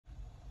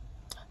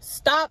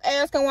Stop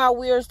asking why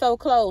we're so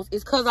close.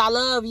 It's because I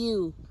love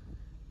you.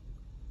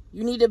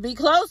 You need to be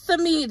close to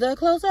me. The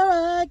closer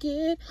I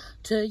get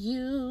to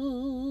you.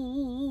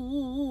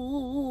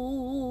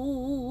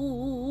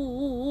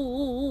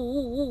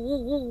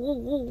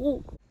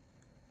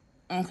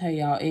 Okay,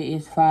 y'all. It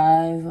is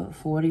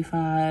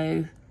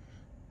 5:45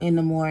 in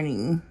the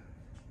morning.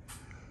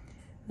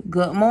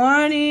 Good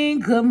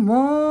morning. Good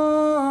morning.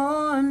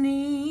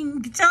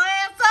 Get your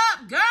ass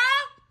up, girl.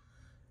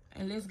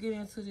 And let's get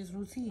into this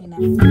routine.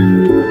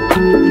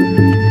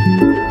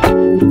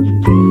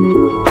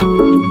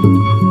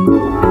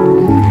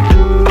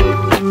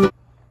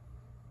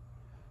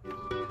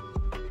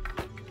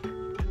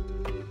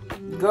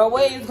 Girl,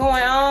 what is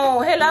going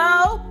on?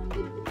 Hello?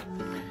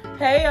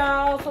 Hey,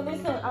 y'all. So,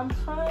 listen,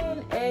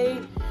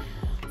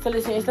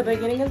 it's the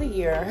beginning of the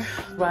year,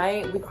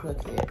 right? We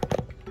crooked.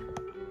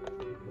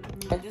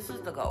 And this is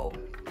the goal.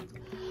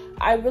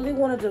 I really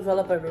want to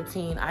develop a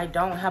routine. I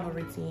don't have a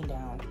routine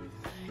down.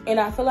 And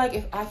I feel like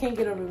if I can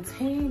get a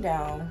routine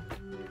down,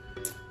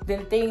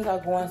 then things are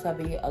going to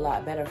be a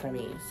lot better for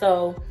me.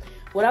 So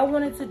what I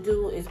wanted to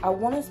do is I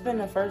want to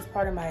spend the first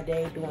part of my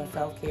day doing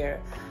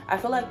self-care. I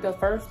feel like the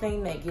first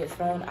thing that gets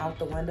thrown out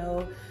the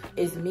window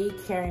is me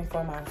caring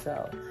for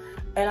myself.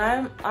 And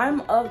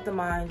I'm of the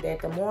mind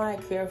that the more I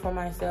care for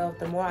myself,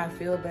 the more I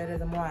feel better,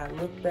 the more I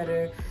look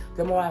better,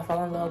 the more I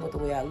fall in love with the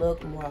way I look,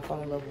 the more I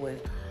fall in love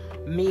with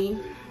me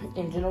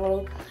in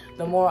general,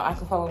 the more I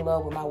can fall in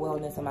love with my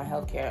wellness and my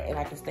healthcare, and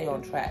I can stay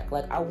on track.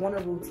 Like, I want a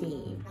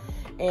routine.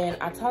 And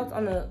I talked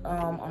on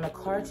the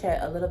car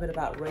chat a little bit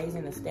about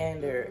raising the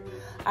standard.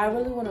 I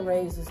really want to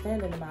raise the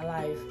standard in my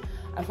life.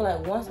 I feel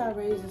like once I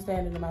raise the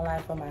standard in my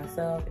life for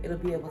myself, it'll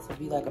be able to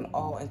be like an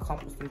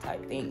all-encompassing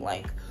type thing.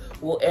 Like,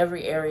 well,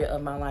 every area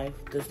of my life,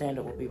 the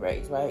standard will be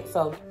raised, right?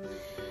 So,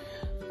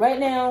 right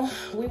now,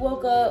 we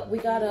woke up, we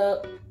got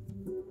up,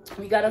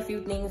 we got a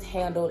few things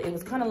handled. It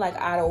was kind of like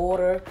out of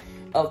order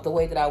of the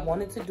way that I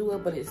wanted to do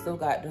it, but it still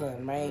got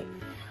done, right?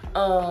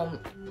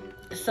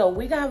 So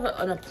we got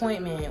an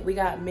appointment. We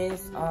got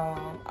Miss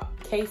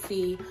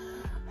Casey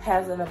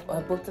has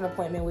booked an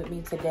appointment with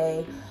me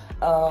today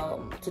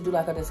to do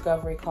like a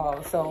discovery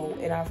call. So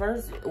in our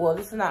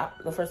this is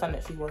not the first time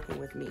that she's working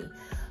with me.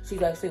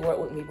 She's actually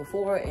worked with me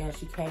before, and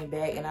she came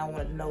back, and I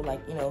wanted to know, like,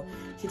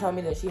 she told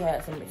me that she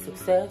had some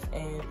success,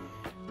 and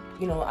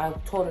I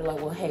told her, like,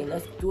 well, hey,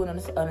 let's do an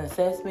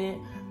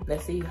assessment.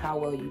 Let's see how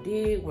well you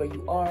did, where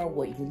you are,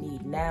 what you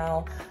need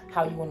now,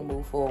 how you want to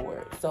move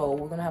forward. So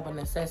we're going to have an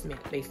assessment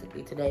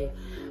basically today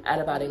at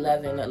about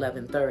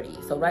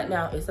 11:30. So right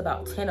now it's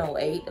about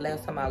 10:08. The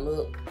last time I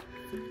looked,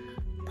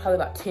 probably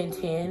about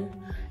 10:10.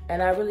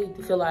 And I really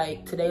feel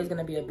like today is going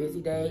to be a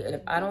busy day. And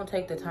if I don't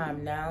take the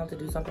time now to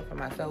do something for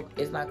myself,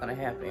 it's not going to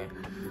happen.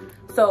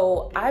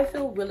 So I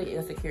feel really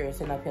insecure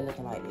sitting up here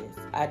looking like this.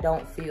 I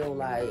don't feel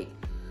like,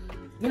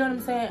 you know what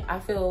I'm saying? I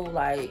feel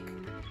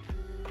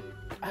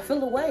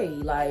away,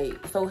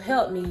 like, so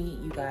help me,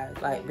 you guys,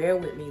 like, bear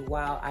with me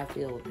while I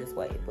feel this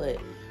way. But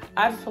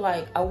I just feel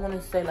like I want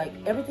to say, like,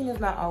 everything is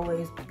not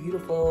always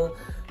beautiful,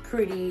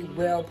 pretty,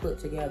 well put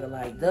together.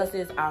 Like, thus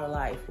is our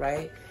life,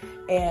 right?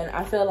 And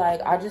I feel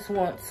like I just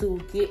want to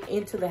get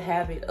into the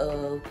habit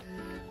of,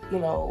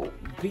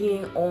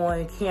 being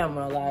on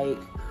camera. Like,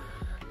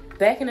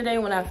 back in the day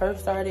when I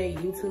first started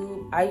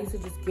YouTube, I used to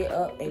just get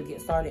up and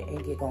get started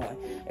and get going.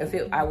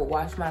 I would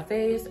wash my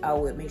face, I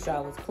would make sure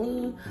I was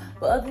clean.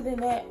 But other than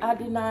that, I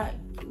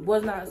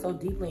was not so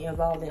deeply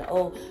involved in,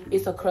 oh,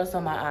 it's a crust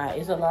on my eye,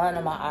 it's a line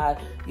on my eye,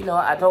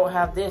 I don't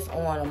have this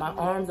on, or my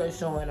arms are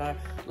showing, or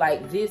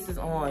like this is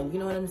on, you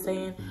know what I'm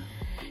saying?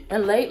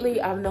 And lately,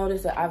 I've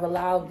noticed that I've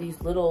allowed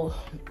these little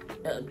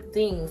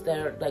things that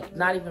are like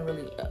not even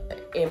really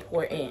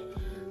important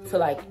to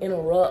like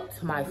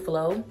interrupt my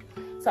flow.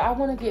 So I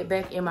want to get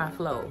back in my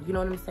flow, you know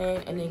what I'm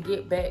saying? And then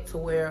get back to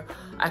where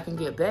I can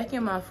get back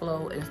in my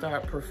flow and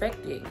start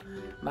perfecting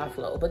my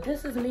flow. But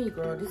this is me,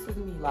 girl. This is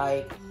me,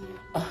 like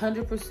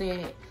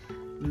 100%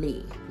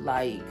 me.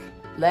 Like,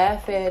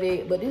 laugh at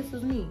it, but this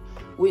is me.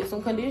 With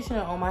some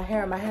conditioner on my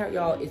hair. My hair,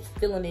 y'all, is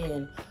filling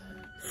in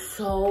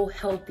so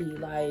healthy.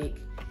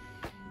 Like,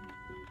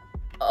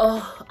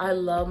 oh, I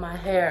love my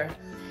hair.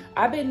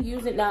 I've been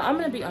using, now I'm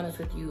going to be honest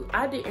with you,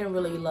 I didn't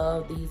really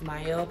love these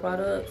Mael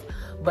products,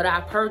 but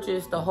I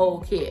purchased the whole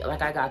kit.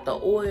 Like, I got the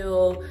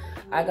oil,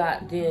 I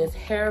got this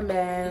hair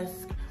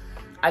mask,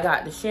 I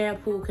got the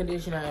shampoo,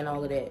 conditioner, and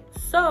all of that.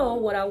 So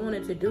what I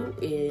wanted to do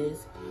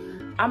is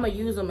I'm going to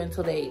use them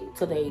until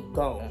they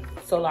gone.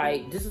 So,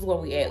 like, this is where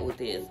we at with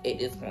this at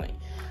this point.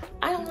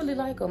 I don't really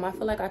like them. I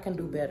feel like I can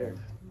do better.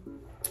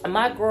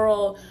 My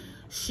girl,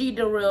 She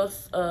Darrell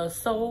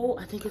Soul,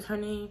 I think is her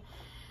name.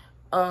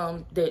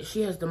 That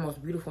she has the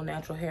most beautiful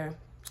natural hair.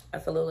 I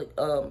feel like,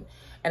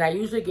 and I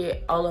usually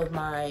get all of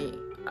my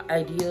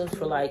ideas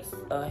for like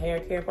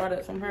hair care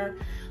products from her.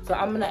 So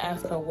I'm gonna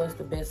ask her what's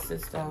the best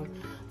system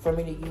for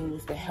me to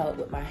use to help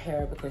with my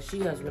hair, because she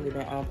has really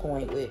been on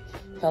point with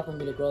helping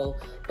me to grow.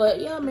 But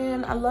yeah,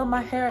 man, I love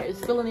my hair.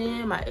 It's filling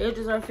in, my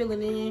edges are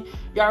filling in.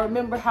 Y'all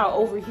remember how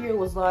over here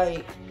was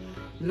like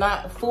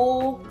not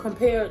full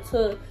compared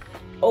to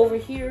over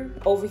here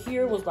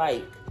was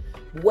like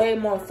way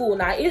more full.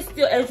 Now it's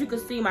still, as you can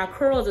see, my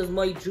curls is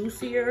way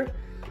juicier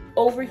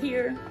over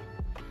here.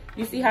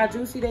 You see how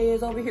juicy they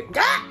is over here?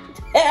 God!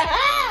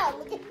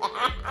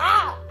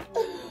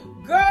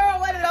 Girl,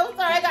 what did I'm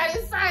sorry, I got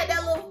inside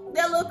that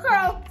little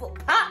curl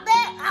pop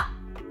back.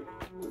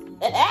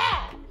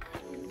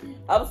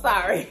 I'm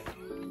sorry.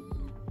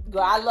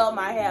 Girl, I love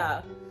my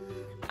hair.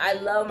 I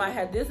love my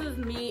hair. This is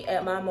me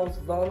at my most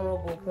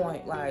vulnerable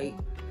point. Like,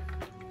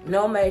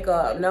 no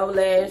makeup, no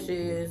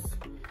lashes.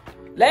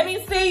 Let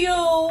me see you.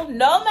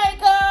 No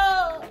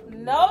makeup,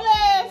 no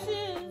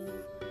lashes.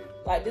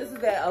 Like, this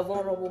is at a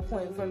vulnerable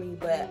point for me,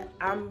 but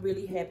I'm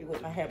really happy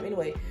with my hair. But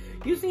anyway,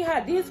 you see how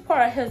this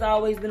part has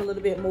always been a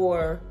little bit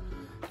more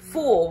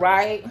full,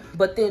 right?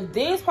 But then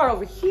this part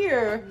over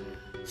here,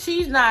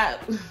 she's not,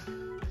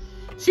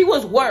 she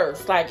was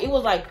worse. Like, it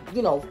was like,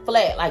 you know,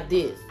 flat like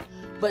this.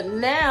 But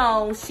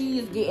now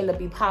she's getting to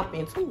be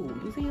popping too.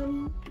 You feel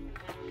me?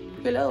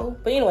 Hello.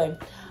 But anyway,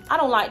 I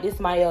don't like this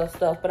Mael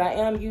stuff, but I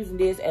am using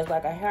this as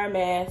like a hair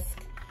mask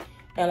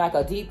and like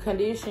a deep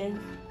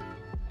condition.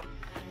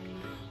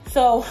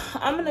 So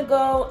I'm gonna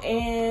go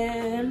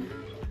and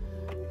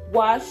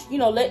wash, you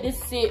know, let this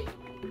sit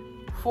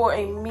for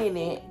a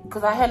minute,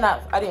 because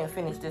I didn't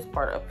finish this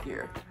part up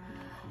here.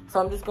 So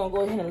I'm just gonna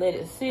go ahead and let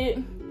it sit.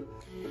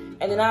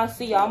 And then I'll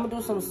see y'all. I'm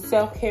gonna do some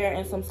self-care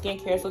and some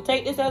skincare. So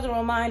take this as a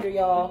reminder,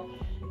 y'all,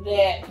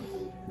 that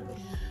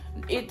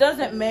it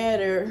doesn't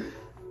matter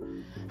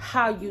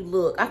how you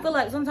look. I feel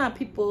like sometimes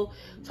people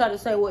try to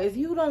say, well, if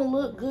you don't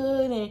look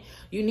good and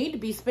you need to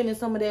be spending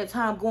some of that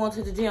time going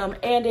to the gym,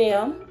 and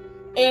is.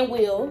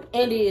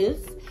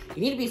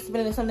 You need to be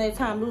spending some of that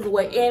time losing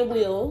weight, and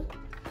will.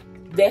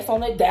 That's on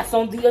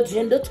the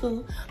agenda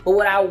too. But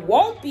what I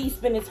won't be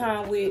spending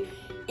time with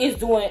is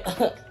doing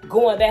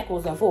going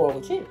backwards and forward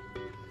with you.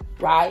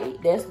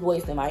 Right? That's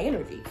wasting my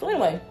energy. So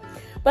anyway,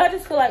 but I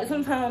just feel like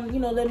sometimes, you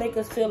know, they make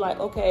us feel like,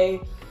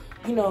 okay,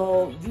 you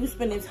know, you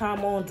spending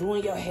time on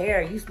doing your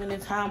hair, you spending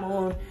time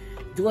on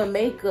doing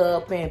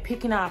makeup and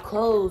picking out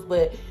clothes,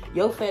 but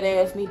your fat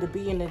ass need to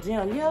be in the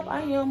gym. Yep,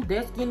 I am.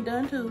 That's getting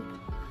done too.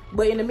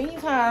 But in the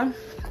meantime,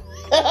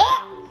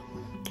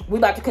 we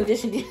about to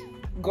condition this.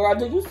 Girl,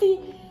 do you see?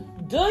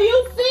 Do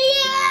you see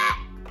it?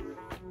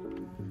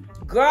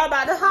 Girl,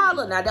 about to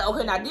holler. Now,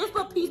 okay, now this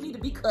little piece need to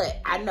be cut.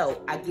 I know,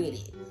 I get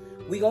it.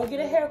 We gonna get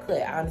a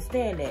haircut. I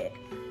understand that.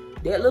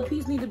 That little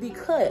piece need to be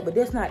cut, but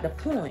that's not the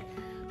point.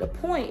 The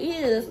point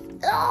is,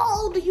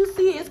 oh, do you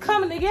see it? It's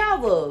coming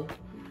together.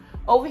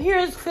 Over here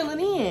it's filling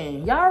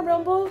in. Y'all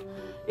remember?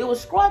 It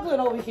was struggling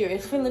over here.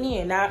 It's filling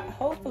in. Now,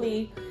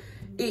 hopefully,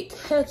 it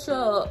catch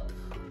up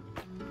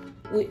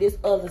with this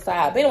other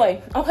side. But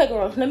anyway, okay,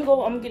 girls, let me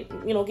go. I'm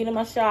gonna get in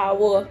my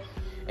shower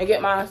and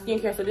get my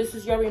skincare. So this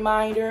is your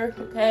reminder,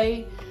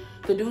 okay,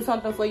 to do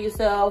something for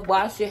yourself.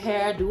 Wash your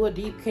hair, do a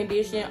deep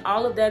condition.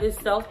 All of that is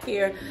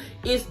self-care.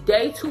 It's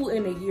day 2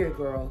 in a year,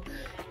 girl.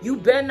 You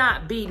better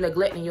not be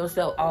neglecting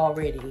yourself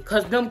already,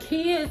 because them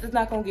kids is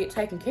not gonna get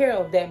taken care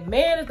of. That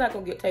man is not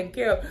gonna get taken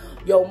care of.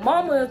 Your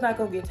mama is not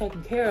gonna get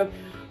taken care of.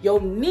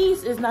 Your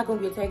niece is not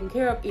gonna get taken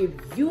care of if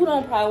you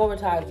don't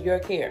prioritize your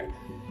care.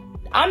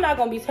 I'm not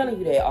gonna be telling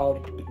you that all.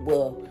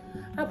 Well,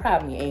 I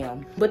probably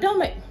am, but don't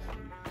make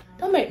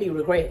me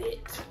regret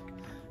it.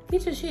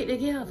 Get your shit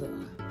together.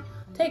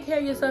 Take care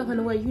of yourself in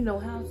the way you know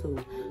how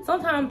to.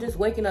 Sometimes just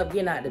waking up,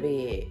 getting out of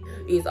bed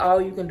is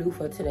all you can do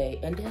for today,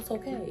 and that's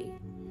okay.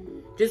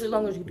 Just as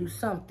long as you do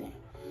something.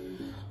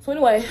 So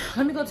anyway,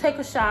 let me go take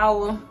a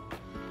shower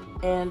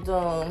and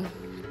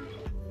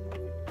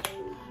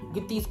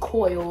get these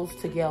coils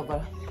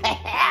together.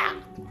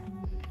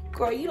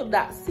 Girl, you do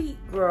not see,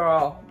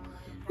 girl.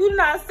 You do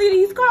not see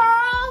these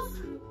curls?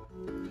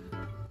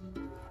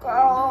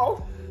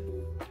 Girl.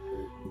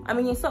 I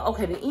mean, so,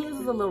 okay, the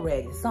ends is a little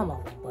ragged, some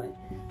of them, but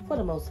for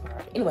the most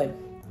part. Anyway,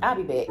 I'll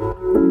be back.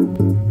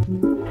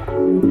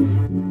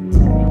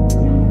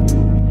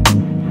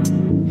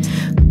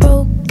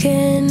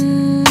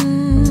 Broken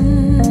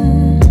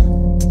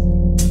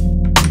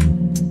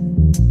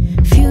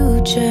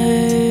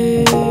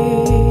future,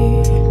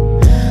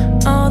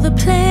 all the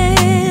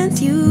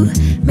plans you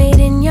made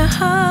in your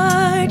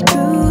heart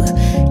grew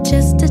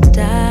just to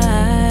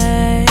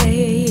die.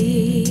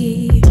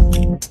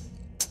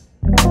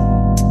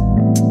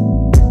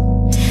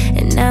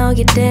 And now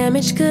your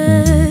damaged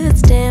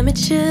goods,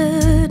 damaged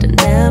should have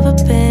never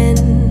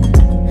been.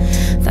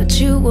 Thought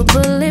you were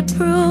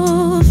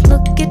bulletproof,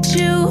 look at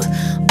you,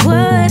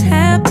 what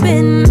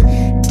happened?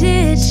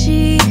 Did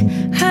she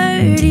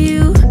hurt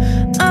you?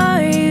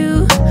 Are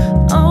you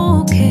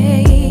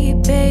okay,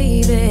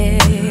 baby?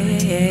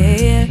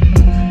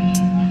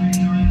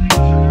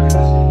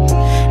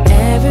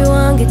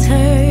 Everyone gets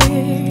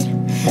hurt,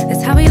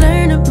 that's how we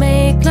learn to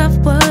make love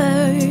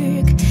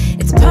work.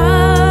 It's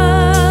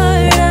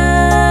part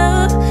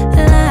of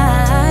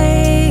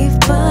life,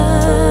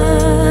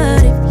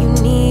 but if you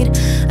need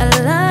a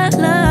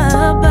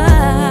lullaby,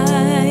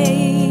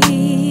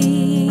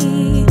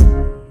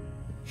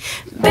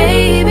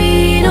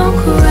 baby, don't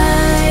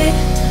cry.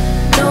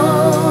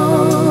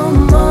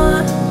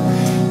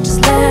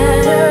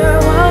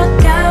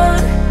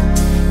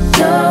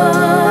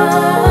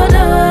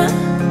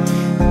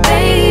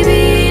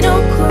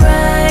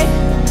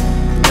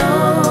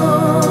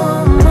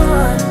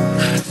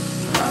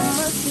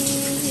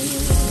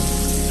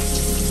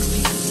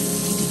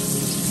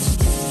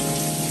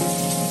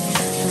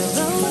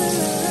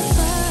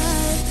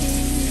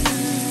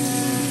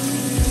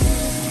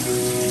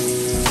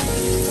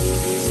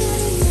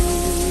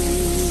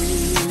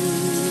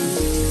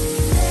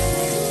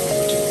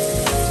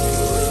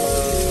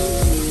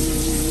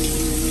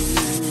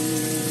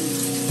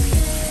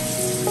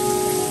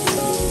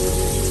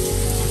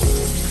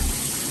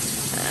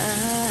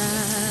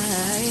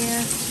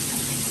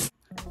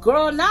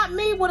 Girl, not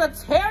me with a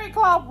terry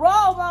cloth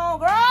robe on,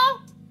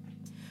 girl.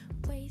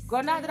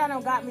 Girl, not that I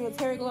done got me a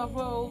terry cloth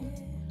robe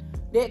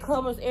that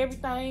covers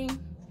everything.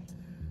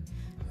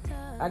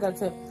 I gotta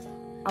tell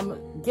you,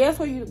 guess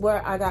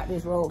where I got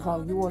this robe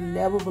from. You will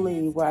never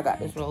believe where I got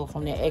this robe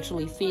from that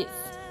actually fits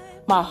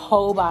my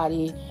whole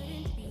body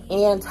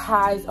and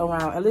ties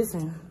around. And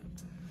listen,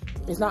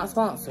 it's not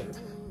sponsored.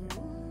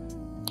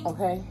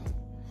 Okay?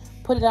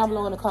 Put it down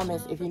below in the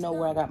comments if you know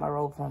where I got my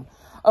robe from.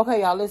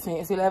 Okay, y'all, listen.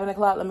 It's 11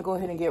 o'clock. Let me go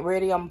ahead and get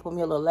ready. I'm going to put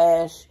me a little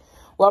lash.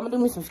 Well, I'm going to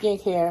do me some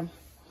skincare.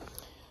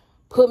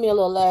 Put me a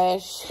little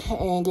lash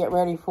and get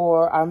ready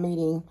for our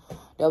meeting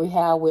that we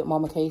have with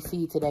Mama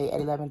KC today at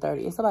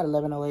 11:30. It's about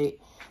 11:08.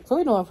 So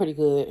we're doing pretty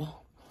good.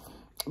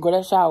 Girl,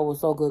 that shower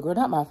was so good. Girl,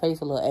 not my face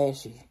a little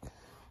ashy.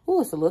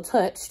 Ooh, it's a little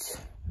touched.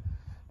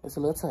 It's a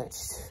little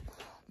touched.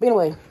 But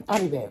anyway, I'll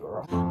be back,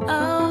 girl.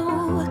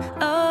 Oh,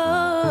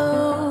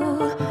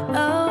 oh,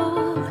 oh,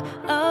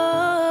 oh.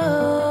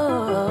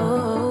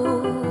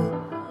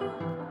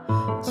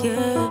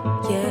 Yeah,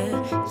 yeah,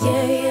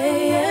 yeah, yeah,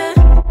 yeah.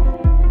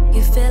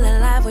 You feel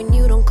alive when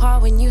you don't call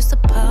when you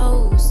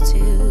supposed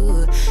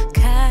to.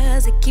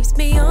 'Cause it keeps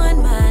me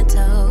on my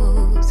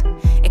toes.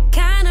 It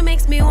kinda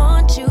makes me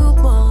want you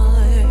more.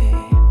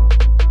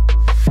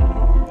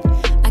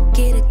 I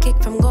get a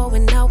kick from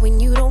going out when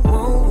you don't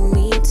want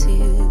me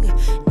to.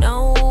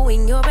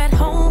 Knowing you're at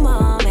home,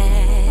 all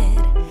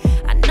mad.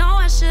 I know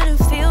I shouldn't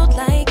feel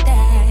like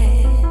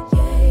that.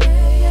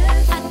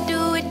 I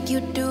do it, you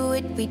do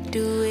it, we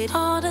do it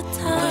all the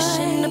time.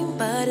 Pushing the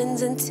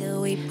buttons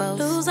until we both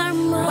lose our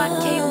mind. Why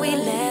can't we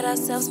let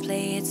ourselves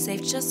play it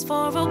safe just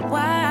for a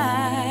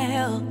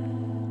while?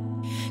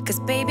 'Cause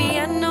baby,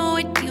 I know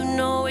it, you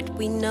know it,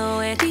 we know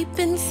it. Deep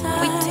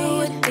inside, we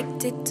too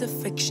addicted to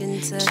friction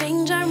to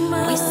change our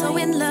mind. We so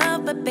in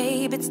love, but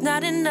babe, it's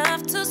not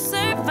enough to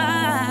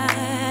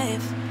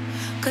survive.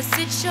 'Cause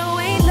it's your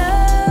way,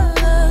 love,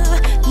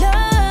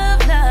 love,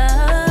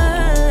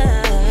 love,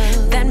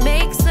 that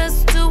makes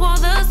us do all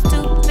the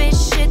stupid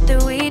shit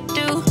that we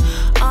do.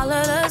 All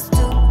of the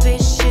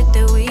stupid shit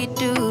that we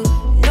do.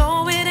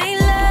 No, it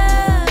ain't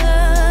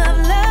love,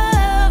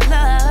 love,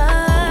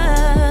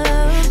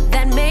 love,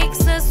 that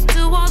makes us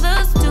do all the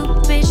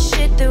stupid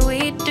shit that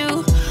we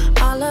do.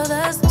 All of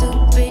the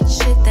stupid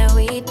shit that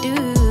we do.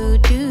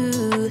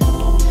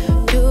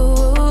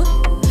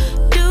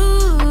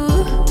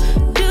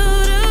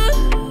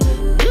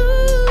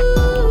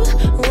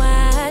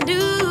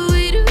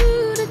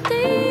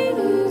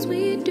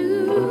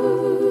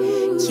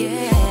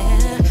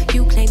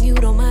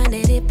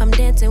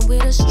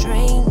 With a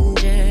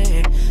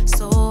stranger,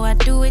 so I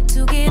do it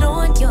to get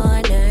on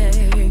your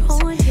nerves.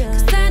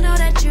 'Cause I know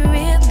that you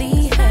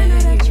really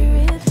hurt.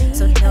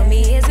 So tell me,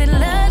 is it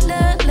love,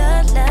 love,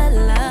 love, love,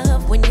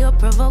 love when you're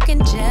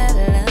provoking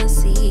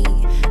jealousy?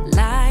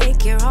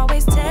 Like you're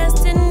always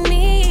testing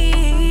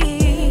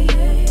me.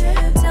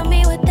 Tell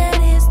me what that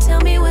is,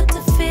 tell me what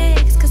to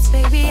fix. 'Cause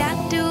baby, I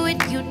do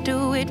it, you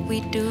do it,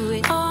 we do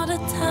it all the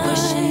time.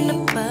 Pushing the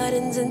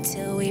buttons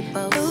until we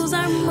both lose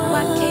our mind.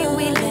 Why can't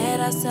we let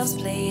ourselves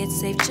play it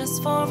safe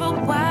just for a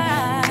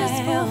while?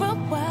 Just for a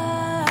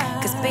while.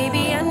 'Cause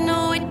baby, I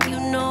know it, you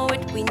know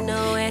it, we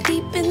know it.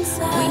 Deep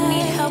inside, we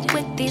need help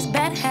with these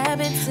bad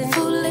habits and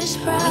foolish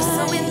pride. We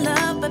so in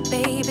love, but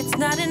babe, it's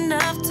not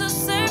enough to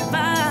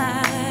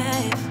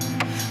survive.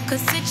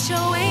 'Cause it's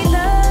your way,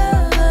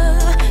 love,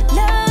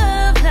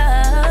 love,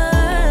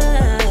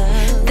 love,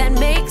 that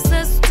makes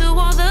us do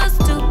all the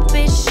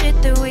stupid shit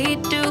that we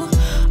do.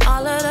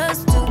 All of the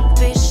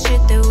stupid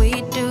shit that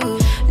we do.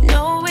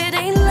 No, it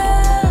ain't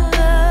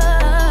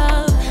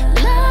love,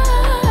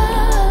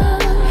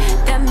 love,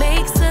 that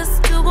makes us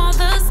do all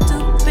the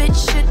stupid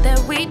shit that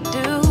we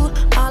do.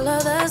 All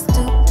of the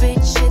stupid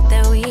shit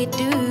that we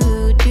do.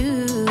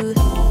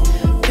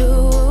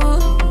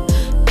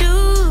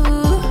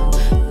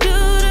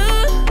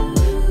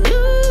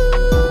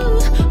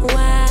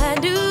 Why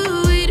do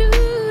we do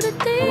the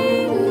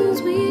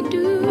things we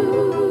do?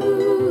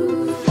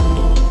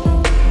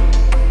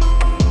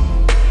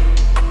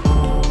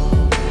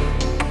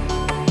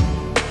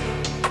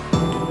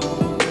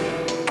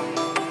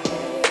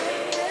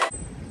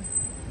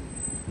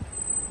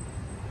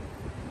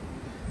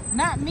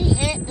 Not me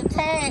at the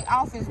tag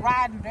office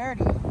riding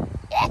dirty.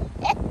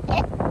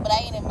 But I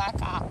ain't in my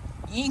car.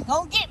 You ain't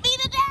gonna get me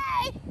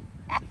today.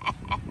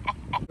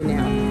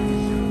 Now,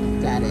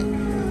 got it.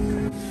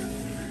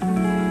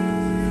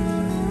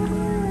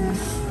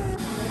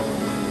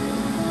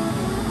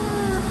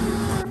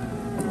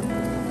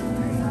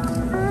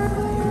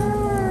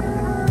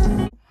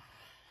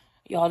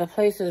 Y'all, the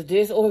place is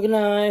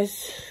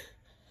disorganized.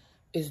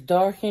 It's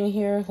dark in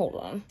here. Hold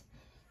on.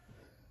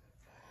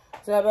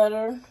 Is that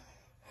better?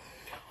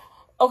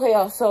 Okay,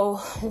 y'all, so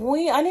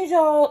I need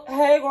y'all,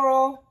 hey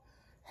girl,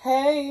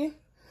 hey,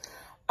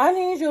 I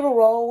need you to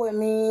roll with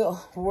me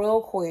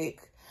real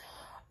quick.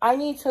 I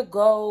need to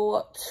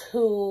go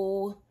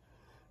to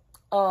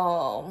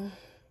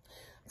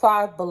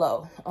 5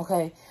 Below,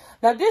 okay?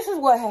 Now, this is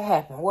what had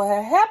happened. What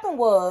had happened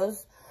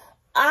was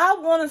I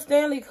won a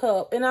Stanley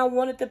Cup, and I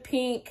wanted the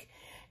pink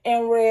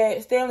and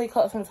red Stanley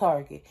cups from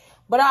Target.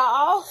 But I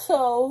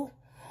also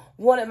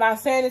wanted my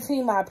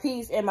sanity, my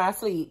peace, and my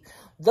sleep.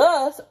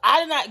 Thus,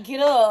 I did not get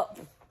up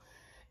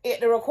at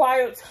the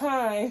required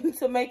time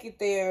to make it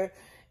there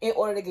in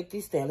order to get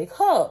these Stanley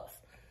cups.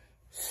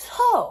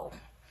 So,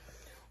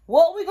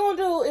 what we're going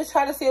to do is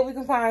try to see if we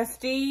can find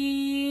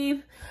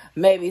Steve,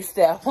 maybe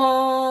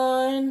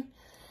Stefan,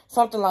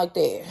 something like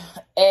that,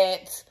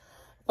 at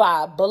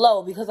Five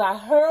Below. Because I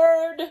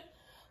heard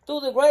through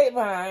the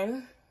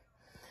grapevine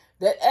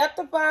that at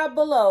the Five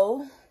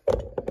Below,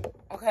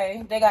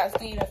 okay, they got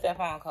Steve and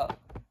Stefan cup,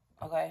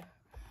 okay?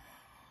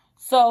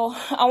 So,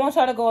 I want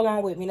y'all to go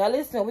along with me. Now,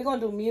 listen, we're going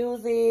to do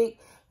music.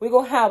 We're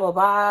going to have a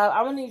vibe.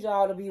 I'm going to need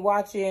y'all to be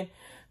watching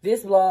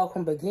this vlog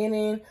from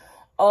beginning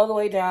all the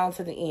way down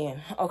to the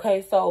end.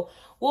 Okay, so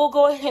we'll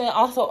go ahead and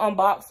also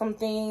unbox some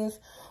things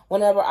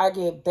whenever I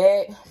get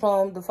back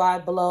from the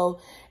Five Below.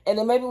 And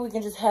then maybe we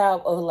can just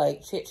have a,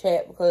 like,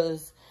 chit-chat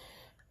because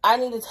I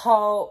need to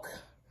talk.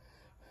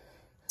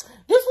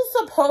 This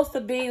was supposed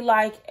to be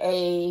like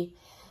a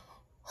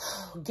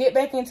get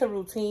back into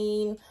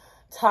routine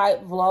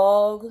type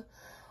vlog.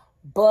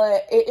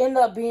 But it ended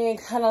up being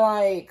kind of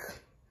like,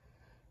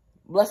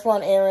 let's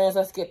run errands,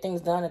 let's get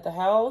things done at the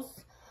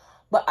house.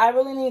 But I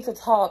really need to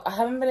talk. I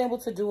haven't been able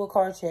to do a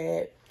car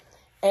chat.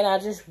 And I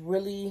just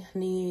really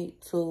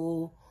need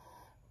to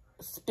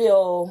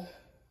spill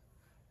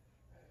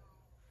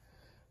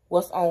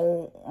what's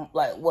on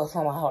my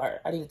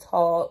heart. I need to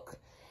talk.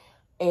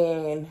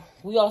 And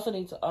we also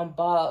need to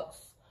unbox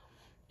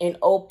and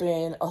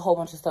open a whole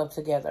bunch of stuff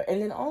together.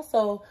 And then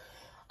also,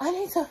 I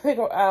need to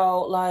figure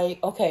out,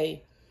 like,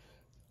 okay,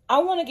 I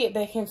want to get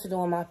back into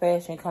doing my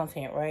fashion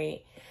content,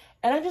 right?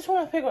 And I just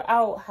want to figure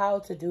out how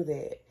to do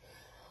that.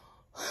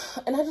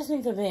 And I just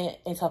need to vent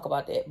and talk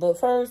about that. But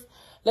first,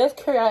 let's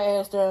carry our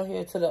ass down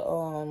here to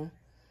the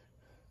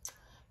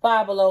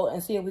Five Below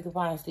and see if we can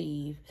find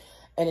Steve.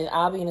 And then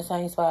I'll be in the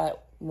same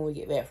spot when we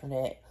get back from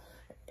that.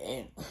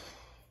 And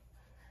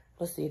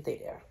let's see if they're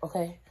there,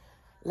 okay?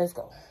 Let's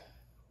go.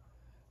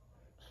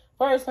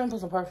 First, let me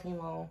put some perfume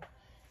on.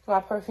 My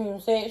perfume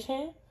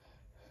section.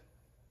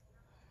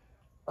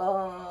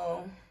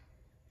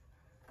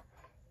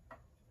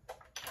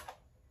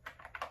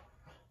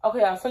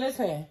 Okay, so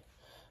listen.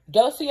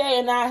 Dossier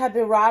and I have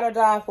been ride or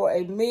die for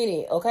a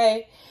minute,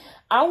 okay?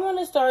 I want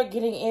to start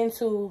getting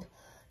into,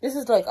 this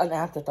is like an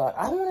afterthought.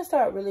 I want to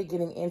start really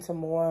getting into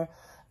more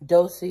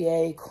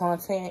Dossier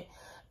content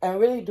and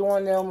really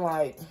doing them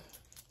like,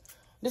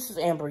 this is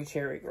Amber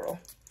Cherry, girl.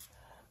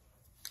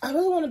 I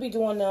really want to be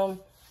doing them,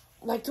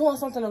 like doing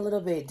something a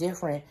little bit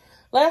different.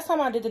 Last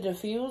time I did the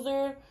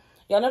diffuser,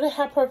 y'all know they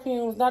have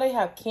perfumes, now they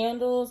have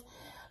candles.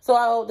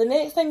 So the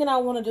next thing that I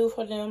want to do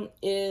for them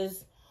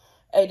is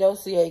a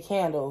Dossier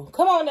candle.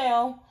 Come on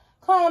now.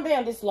 Calm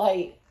down this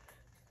light.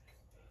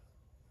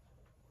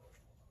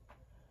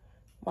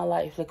 My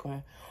light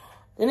flickering.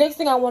 The next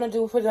thing I want to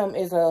do for them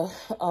is a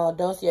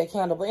Dossier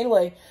candle. But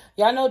anyway,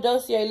 y'all know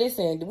Dossier,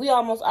 listen, we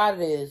almost out of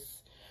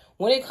this.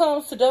 When it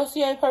comes to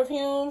Dossier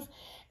perfumes,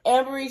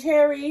 Amber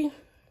Cherry,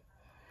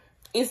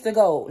 it's the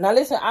gold. Now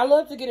listen, I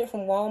love to get it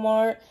from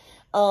Walmart.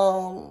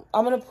 I'm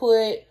going to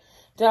put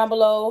down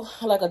below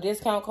like a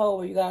discount code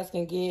where you guys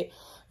can get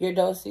your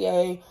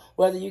Dossier,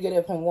 whether you get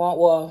it from Walmart.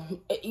 Well,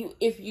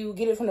 if you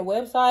get it from the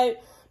website,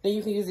 then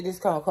you can use the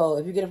discount code.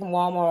 If you get it from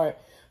Walmart,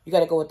 you got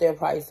to go with their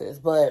prices.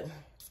 But,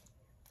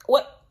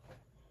 what?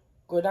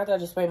 Girl, I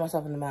just sprayed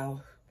myself in the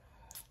mouth.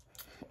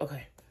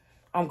 Okay,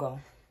 I'm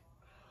gone.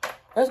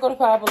 Let's go to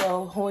Five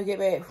Below. When we get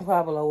back from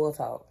Five Below, we'll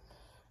talk.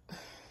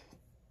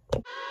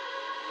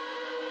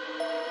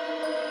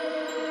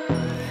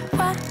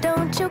 Why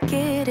don't you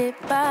get it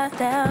by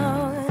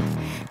now?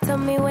 Tell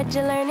me what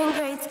you learned in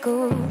grade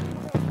school.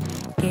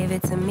 Give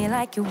it to me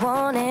like you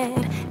want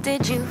it.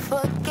 Did you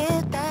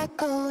forget that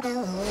code?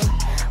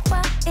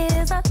 Why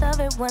is our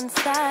love at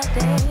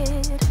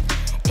one-sided?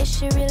 It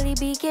should really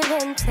be give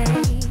and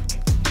take.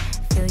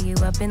 Fill you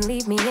up and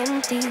leave me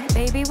empty.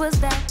 Baby, was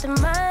that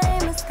my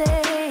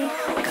mistake?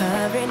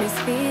 Covering his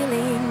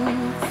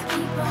feelings,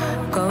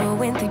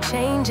 going through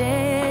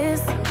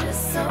changes. I'm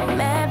just so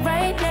mad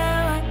right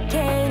now, I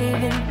can't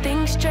even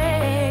think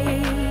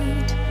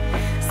straight.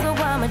 So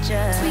I'ma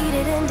just tweet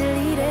it and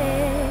delete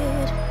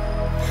it,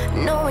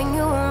 knowing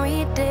you won't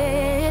read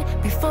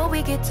it. Before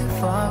we get too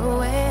far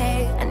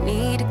away, I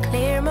need to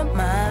clear my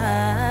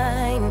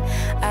mind.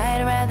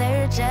 I'd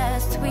rather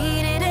just tweet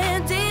it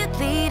and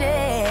delete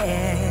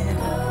it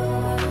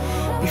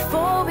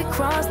before we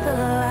cross the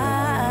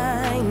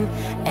line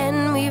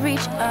and we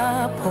reach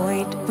a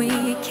point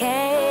we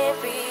can't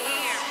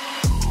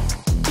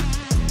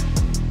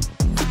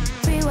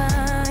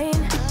rewind,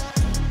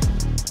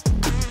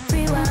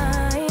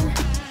 rewind,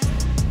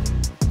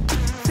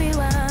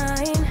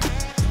 rewind.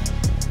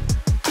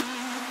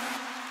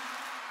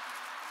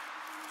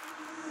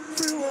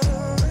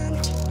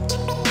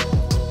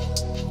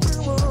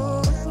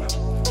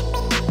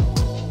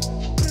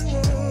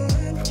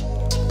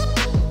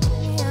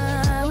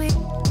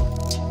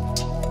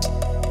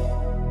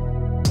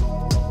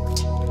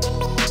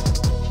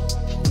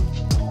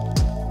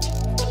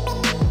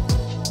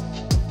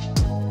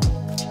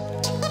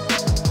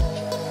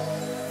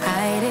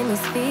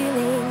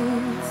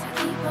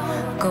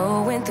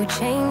 through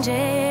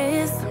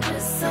changes. I'm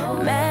just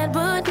so mad,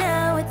 but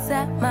now it's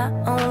at my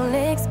own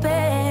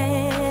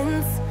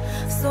expense.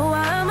 So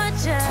I'ma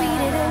just tweet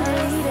it and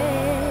delete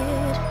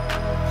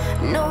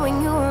it,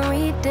 knowing you won't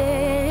read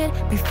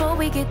it before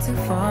we get too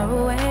far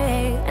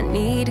away. I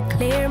need to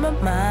clear my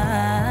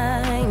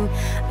mind.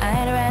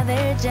 I'd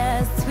rather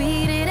just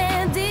tweet it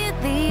and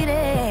delete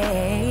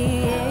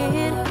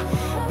it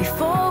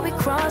before we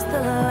cross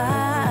the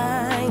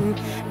line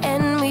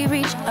and we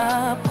reach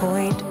a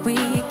point we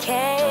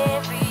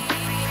can't reach.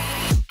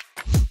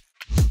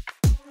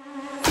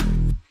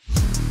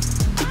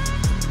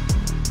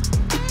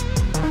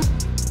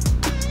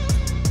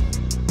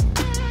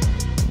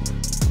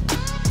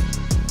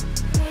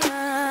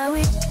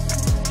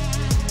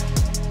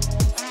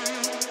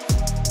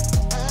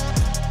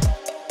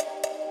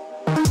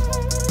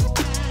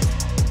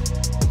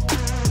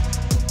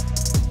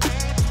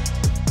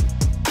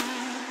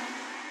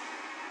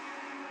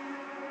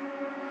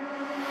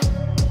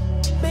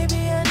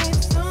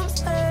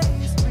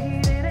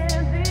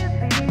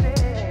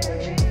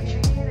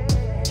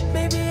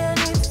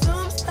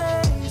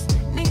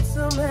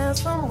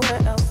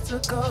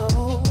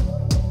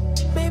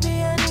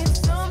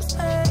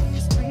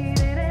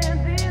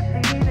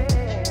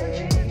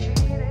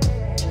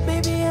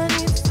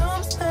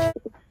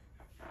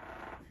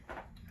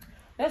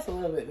 That's a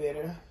little bit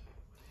better.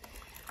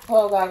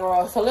 Oh God,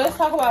 girl. So let's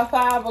talk about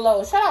Five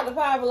Below. Shout out to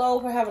Five Below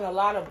for having a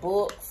lot of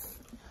books.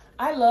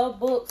 I love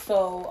books,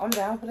 so I'm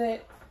down for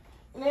that.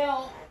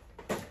 Now,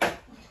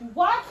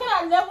 why can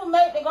I never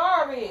make the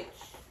garbage?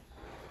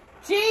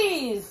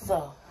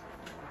 Jeez.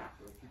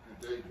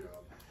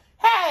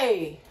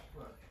 Hey.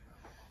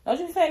 Don't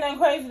you say nothing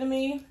crazy to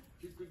me.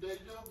 Keep your day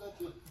job,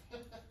 that's it.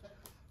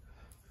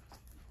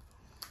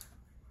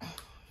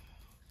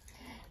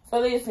 So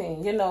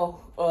listen, you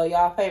know,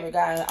 y'all favorite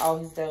guy and all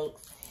his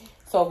jokes.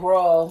 So,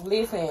 bro,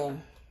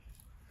 listen.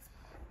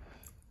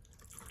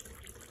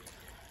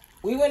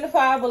 We went to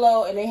Five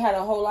Below and they had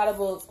a whole lot of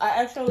books.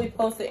 I actually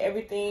posted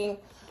everything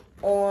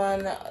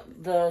on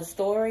the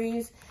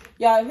stories.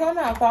 Y'all, if y'all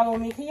not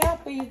following me, can y'all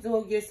please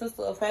do your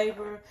sister a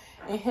favor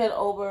and head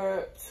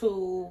over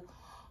to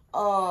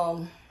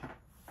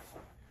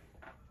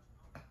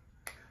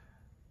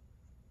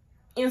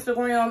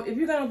Instagram. If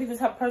you're gonna be the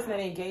type of person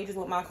that engages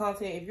with my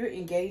content, if you're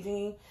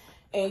engaging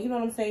and you know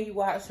what I'm saying, you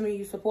watch me,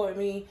 you support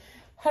me,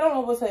 head on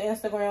over to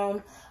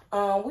Instagram.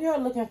 We are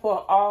looking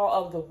for all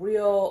of the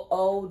real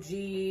OG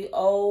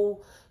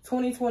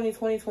 2020,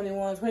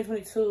 2021,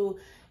 2022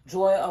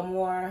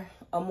 JoyAmor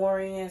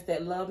Amorians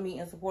that love me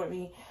and support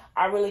me.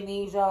 I really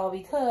need y'all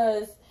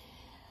because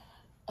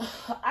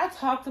I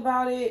talked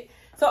about it.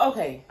 So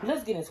okay,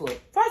 let's get into it.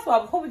 First of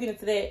all, before we get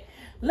into that,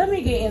 let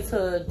me get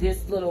into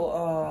this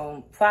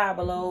little Five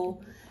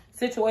Below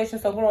situation.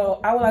 So, girl,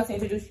 I would like to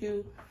introduce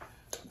you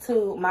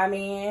to my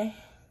man.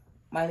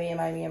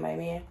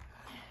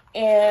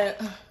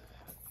 And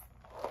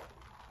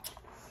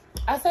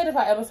I said if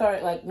I ever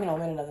started, like, you know,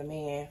 meeting another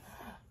man,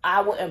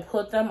 I wouldn't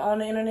put them on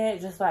the internet.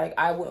 Just like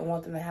I wouldn't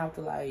want them to have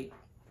to, like,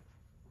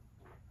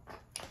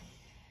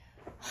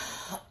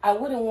 I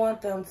wouldn't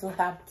want them to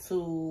have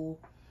to,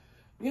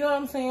 you know what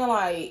I'm saying,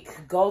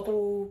 like, go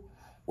through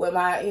what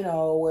my, you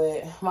know,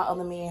 what my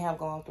other men have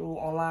gone through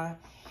online.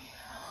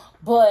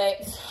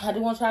 But I do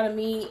want y'all to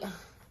meet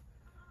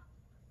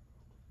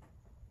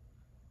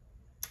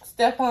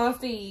Stephon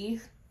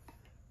Steve.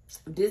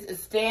 This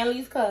is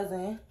Stanley's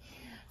cousin.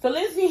 So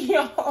listen,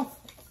 y'all,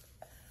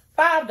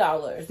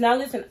 $5. Now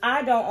listen,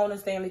 I don't own a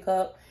Stanley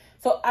cup,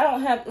 so I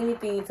don't have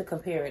anything to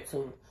compare it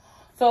to.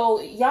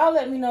 So y'all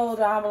let me know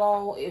down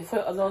below, if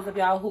for those of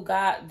y'all who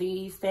got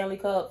these Stanley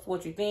cups,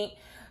 what you think.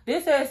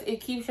 This says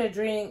it keeps your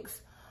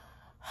drinks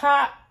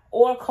hot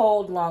or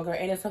cold longer,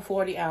 and it's a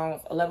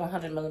 40-ounce,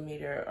 1100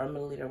 millimeter or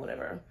milliliter,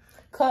 whatever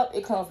cup.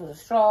 It comes with a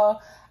straw.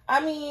 I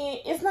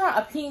mean, it's not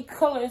a pink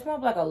color. It's more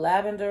like a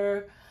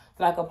lavender,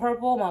 like a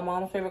purple. My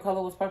mom's favorite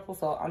color was purple,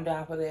 so I'm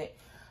down for that.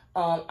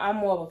 I'm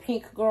more of a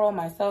pink girl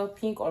myself,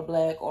 pink or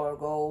black or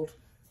gold.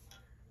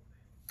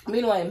 But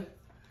anyway,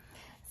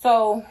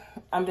 so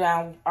I'm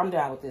down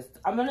with this.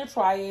 I'm gonna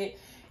try it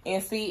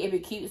and see if it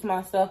keeps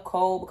my stuff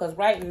cold, because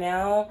right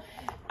now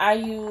I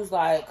use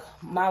like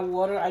my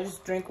water. I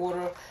just drink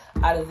water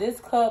out of this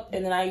cup,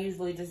 and then I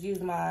usually just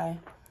use my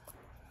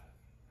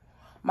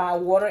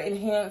water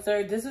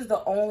enhancer. This is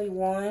the only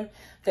one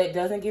that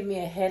doesn't give me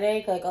a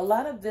headache. Like a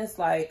lot of this,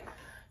 like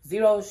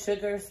zero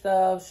sugar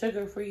stuff,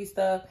 sugar-free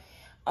stuff,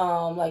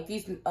 like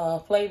these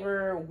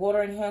flavor water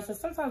enhancers,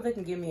 sometimes they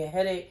can give me a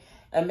headache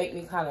and make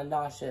me kind of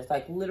nauseous.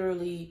 Like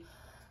literally,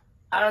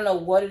 I don't know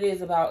what it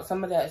is about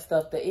some of that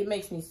stuff that it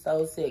makes me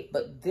so sick.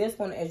 But this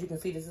one, as you can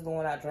see, this is the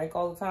one I drink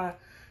all the time.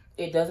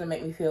 It doesn't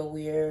make me feel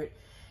weird.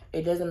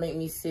 It doesn't make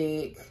me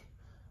sick.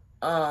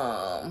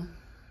 So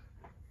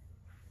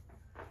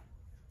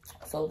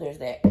there's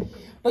that.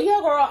 But yeah,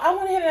 girl, I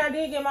went ahead and I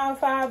did get my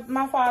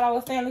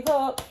 $5 Stanley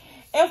cup.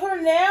 And for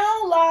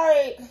now,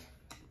 like,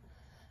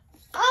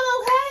 I'm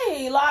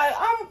okay. Like,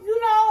 I'm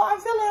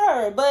feeling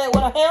her. But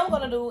what I am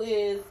gonna do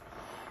is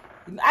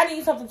I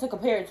need something to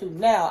compare it to.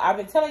 Now, I've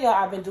been telling y'all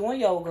I've been doing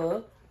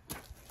yoga.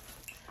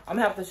 I'm going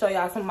to have to show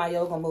y'all some of my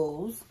yoga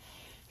moves.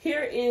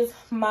 Here is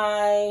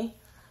my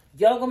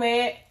yoga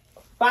mat.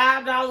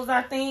 $5,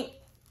 I think.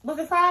 Was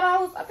it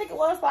 $5? I think it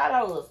was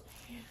 $5.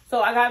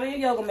 So, I got me a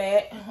yoga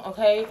mat,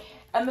 okay?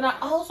 And then I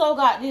also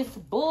got this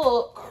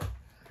book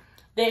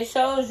that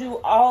shows you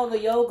all the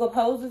yoga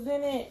poses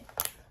in it.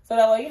 So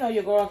that way, you know,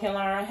 your girl can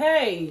learn,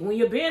 hey, when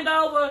you bend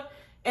over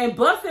and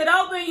bust it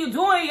open, you're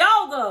doing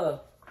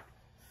yoga.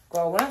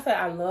 Girl, when I say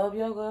I love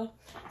yoga,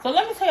 so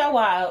let me tell you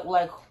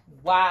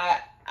why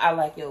I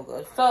like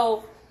yoga.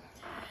 So,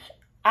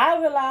 I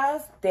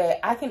realized that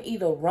I can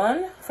either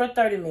run for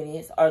 30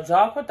 minutes or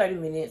jog for 30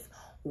 minutes,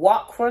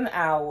 walk for an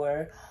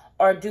hour,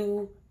 or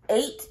do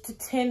 8 to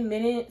 10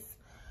 minutes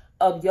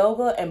of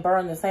yoga and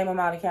burn the same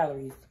amount of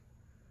calories.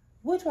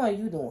 Which one are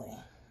you doing?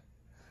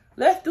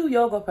 Let's do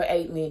yoga for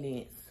 8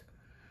 minutes.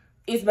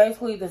 It's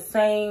basically the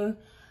same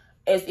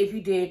as if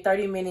you did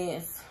 30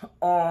 minutes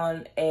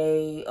on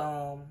a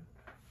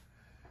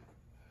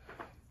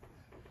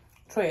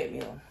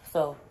treadmill.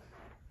 So,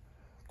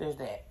 there's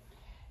that.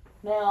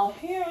 Now,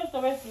 here's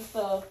the rest of the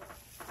stuff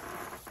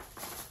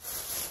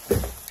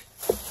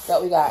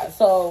that we got.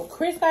 So,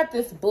 Chris got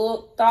this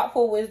book,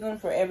 Thoughtful Wisdom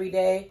for Every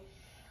Day.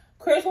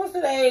 Chris, what's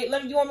today?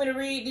 You want me to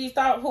read these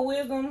Thoughtful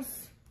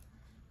Wisdoms?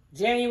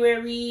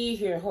 January,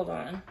 here, hold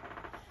on.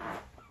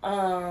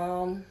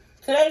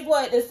 Today's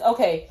what?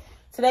 Okay.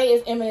 Today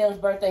is Eminem's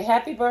birthday.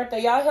 Happy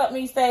birthday. Y'all help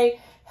me say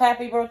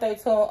happy birthday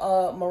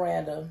to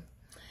Miranda.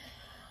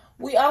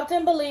 We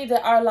often believe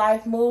that our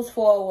life moves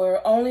forward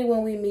only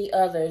when we meet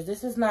others.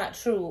 This is not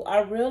true.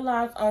 Our real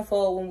lives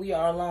unfold when we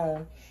are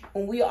alone,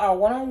 when we are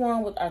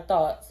one-on-one with our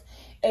thoughts.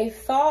 A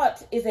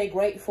thought is a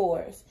great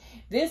force.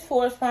 This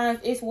force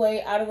finds its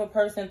way out of a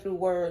person through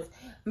words,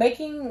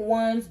 making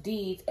one's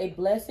deeds a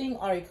blessing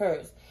or a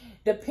curse,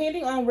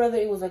 depending on whether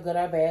it was a good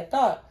or bad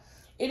thought.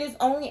 It is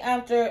only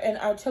after an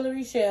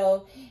artillery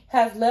shell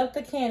has left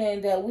the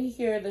cannon that we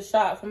hear the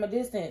shot from a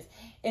distance.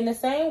 In the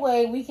same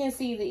way, we can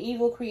see the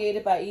evil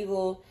created by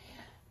evil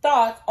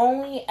thoughts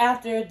only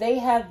after they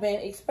have been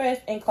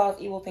expressed and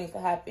caused evil things to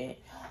happen.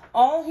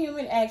 All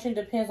human action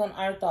depends on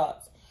our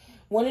thoughts.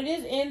 When it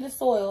is in the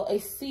soil, a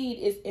seed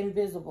is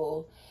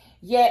invisible,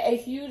 yet a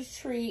huge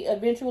tree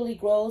eventually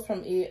grows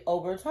from it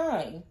over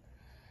time.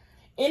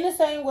 In the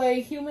same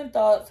way, human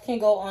thoughts can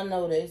go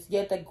unnoticed,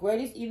 yet the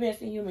greatest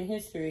events in human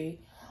history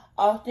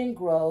often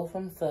grow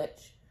from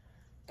such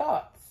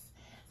thoughts.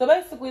 So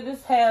basically,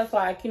 this has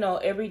like, you know,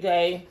 every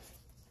day,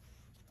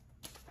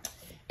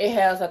 it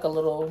has like a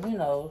little, you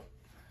know,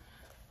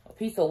 a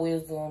piece of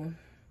wisdom.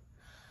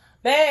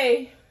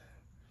 Babe,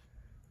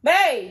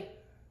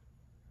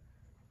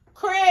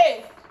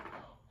 Chris,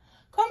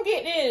 come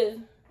get this.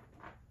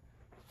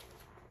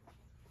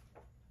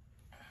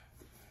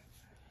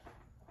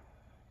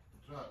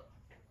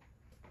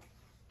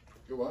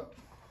 Get what?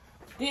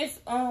 This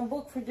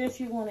book for this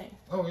you wanted.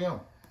 Oh yeah.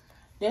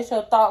 That's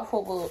your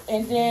thoughtful book.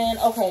 And then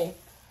okay.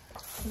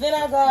 Then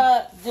I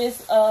got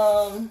this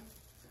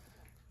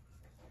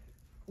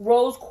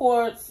rose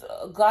quartz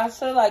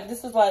gosha. Like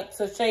this is like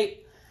to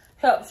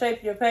help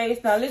shape your face.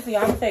 Now listen,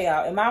 I'm gonna tell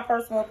y'all, in my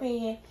personal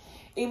opinion,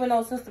 even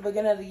though since the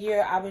beginning of the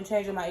year I've been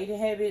changing my eating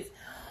habits,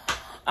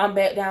 I'm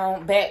back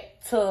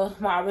to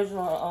my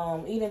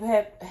original eating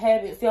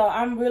habits. Y'all,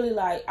 I'm really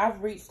like,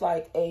 I've reached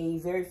like a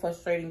very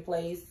frustrating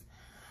place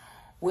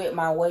with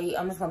my weight.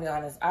 I'm just gonna be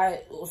honest.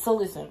 So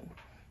listen,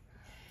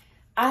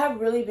 I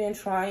have really been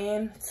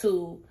trying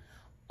to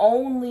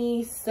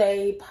only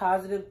say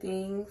positive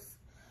things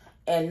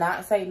and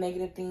not say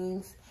negative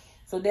things.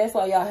 So that's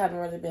why y'all haven't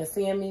really been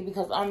seeing me,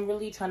 because I'm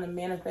really trying to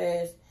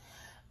manifest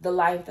the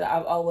life that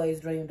I've always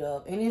dreamed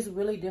of. And it's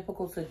really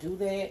difficult to do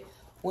that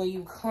when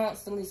you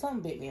constantly,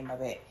 something bit me in my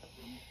back.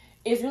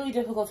 It's really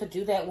difficult to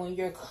do that when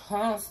you're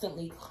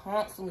constantly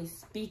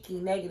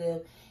speaking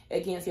negative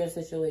against your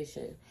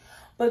situation.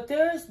 But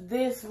there's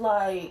this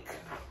like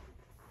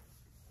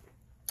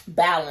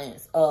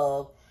balance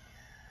of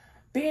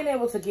being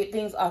able to get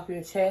things off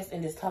your chest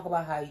and just talk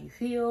about how you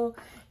feel,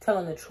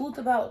 telling the truth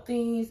about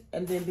things,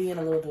 and then being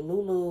a little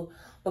delulu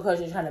because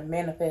you're trying to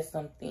manifest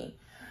something.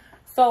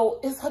 So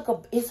it's like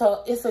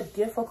it's a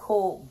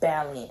difficult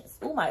balance.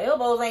 Ooh, my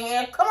elbows ain't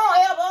here. Come on,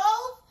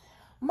 elbows.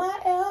 My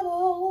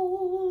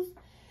elbows.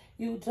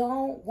 You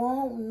don't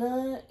want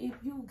none if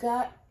you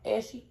got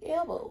ashy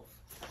elbows.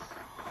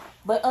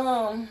 But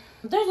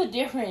there's a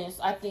difference,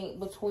 I think,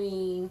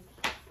 between,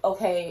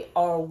 okay,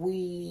 are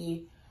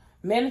we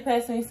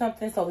manifesting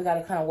something, so we got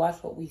to kind of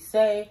watch what we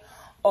say,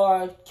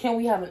 or can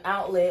we have an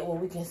outlet where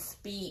we can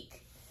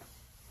speak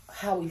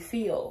how we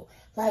feel?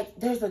 Like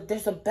there's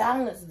a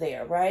balance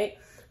there, right?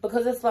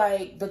 Because it's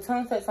like the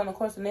tongue sets on the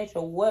course of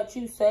nature. What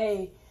you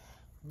say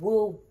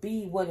will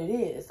be what it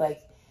is.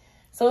 Like,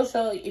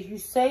 if you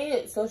say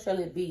it, so shall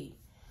it be.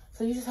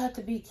 So you just have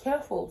to be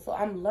careful. So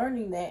I'm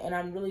learning that, and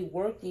I'm really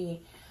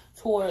working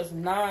towards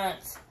not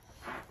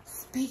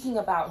speaking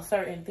about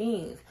certain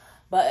things.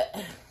 But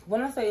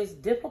when I say it's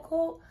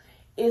difficult,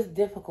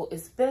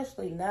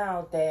 especially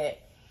now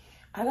that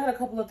I got a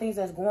couple of things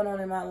that's going on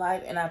in my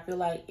life, and I feel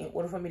like in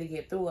order for me to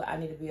get through it, I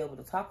need to be able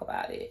to talk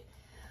about it.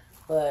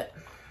 But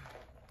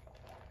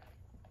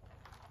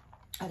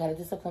I gotta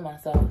discipline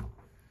myself.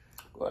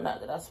 Or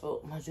not that I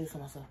spilled my juice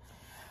on myself.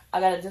 I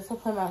gotta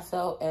discipline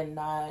myself and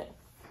not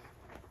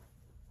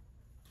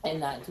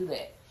do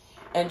that.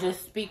 And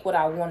just speak what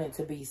I want it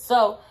to be.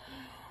 So,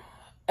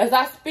 as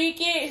I speak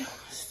it,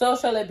 so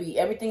shall it be.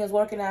 Everything is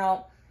working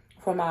out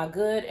for my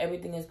good.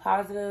 Everything is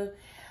positive.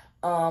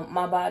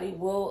 My body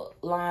will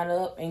line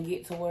up and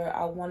get to where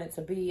I want it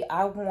to be.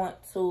 I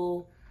want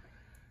to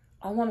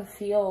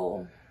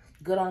feel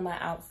good on my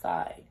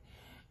outside.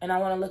 And I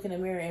want to look in the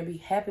mirror and be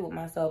happy with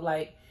myself.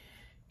 Like,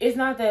 it's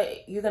not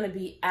that you're going to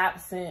be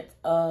absent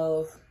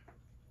of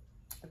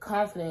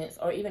confidence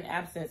or even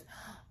absence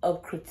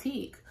of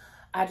critique.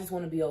 I just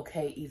want to be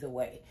okay either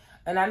way.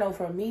 And I know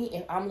for me,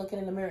 if I'm looking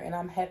in the mirror and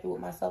I'm happy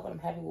with myself and I'm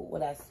happy with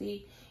what I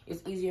see,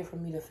 it's easier for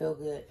me to feel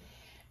good.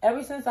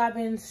 Ever since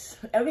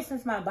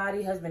my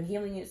body has been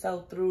healing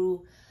itself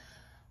through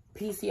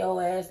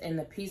PCOS and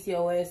the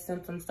PCOS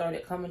symptoms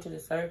started coming to the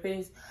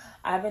surface,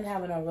 I've been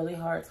having a really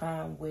hard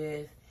time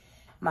with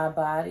my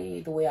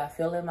body, the way I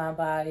feel in my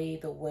body,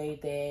 the way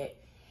that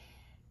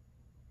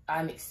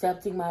I'm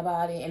accepting my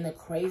body. And the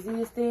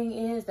craziest thing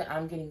is that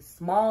I'm getting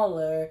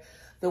smaller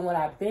than what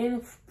I've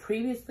been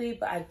previously.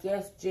 But I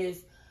guess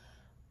just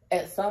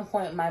at some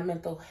point my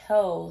mental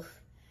health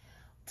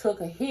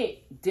took a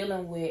hit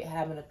dealing with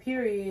having a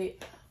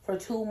period for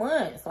 2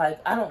 months.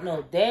 Like, I don't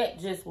know, that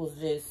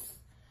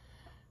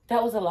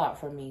was a lot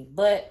for me.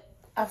 But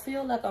I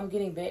feel like I'm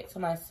getting back to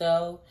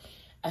myself.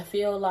 I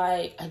feel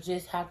like I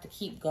just have to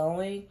keep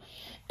going.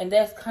 And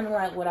that's kind of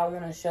like what I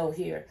want to show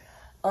here.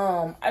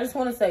 I just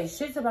want to say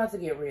shit's about to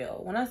get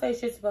real. When I say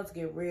shit's about to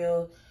get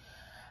real,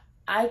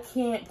 I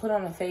can't put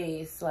on a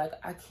face. Like,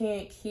 I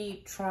can't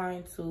keep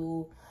trying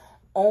to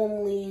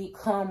only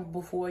come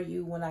before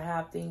you when I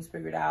have things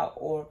figured out,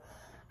 or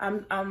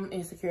I'm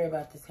insecure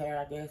about this hair.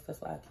 I guess that's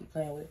why I keep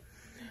playing with it.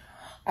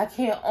 I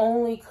can't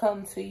only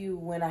come to you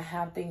when I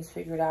have things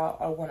figured out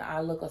or when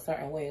I look a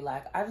certain way.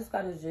 Like, I just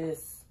gotta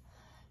just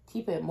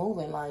keep it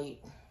moving.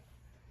 Like,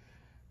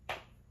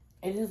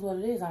 it is what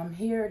it is. I'm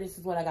here. This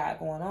is what I got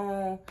going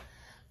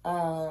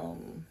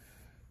on.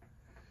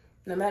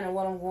 No matter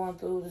what I'm going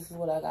through, this is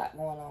what I got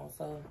going on.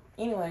 So,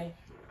 anyway,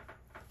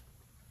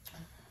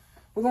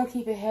 we're going to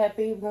keep it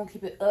happy. We're going to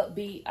keep it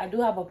upbeat. I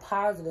do have a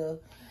positive.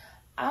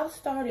 I've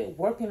started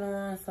working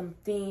on some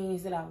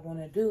things that I want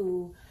to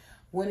do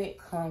when it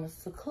comes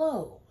to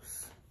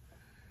clothes.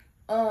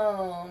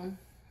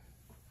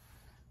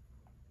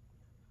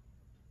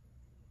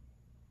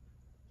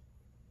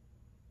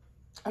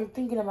 I'm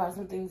thinking about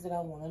some things that I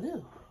want to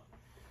do.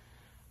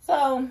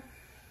 So,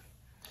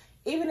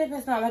 even if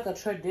it's not like a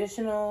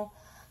traditional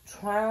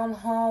try-on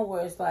haul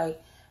where it's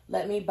like,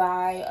 let me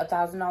buy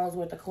 $1,000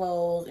 worth of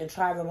clothes and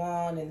try them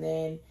on and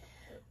then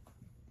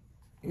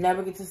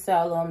never get to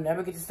sell them,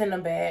 never get to send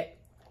them back.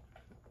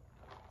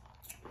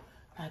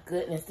 My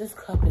goodness, this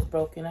cup is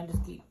broken. I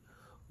just keep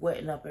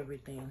wetting up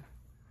everything.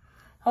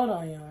 Hold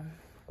on, y'all.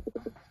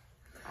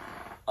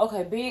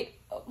 Okay,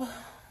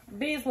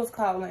 Biggs was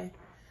calling.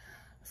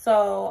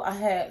 So I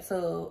had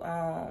to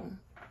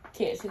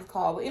catch his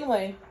call. But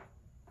anyway,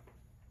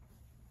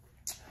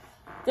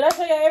 did I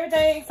show y'all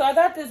everything? So I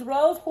got this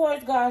rose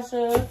quartz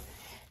gosha.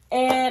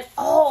 And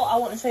oh, I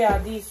want to show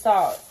y'all these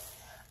socks.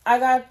 I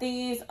got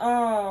these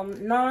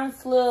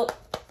non-slip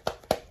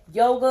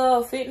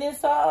yoga fitness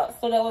socks.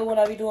 So that way when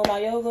I be doing my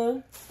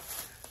yoga,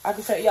 I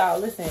can show y'all.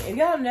 Listen, if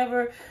y'all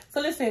never,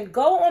 so listen,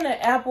 go on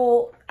the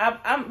Apple.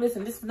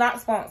 Listen, this is not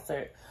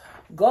sponsored.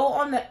 Go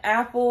on the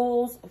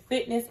Apple's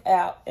fitness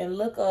app and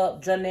look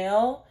up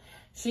Janelle.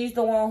 She's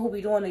the one who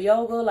be doing the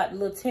yoga, like the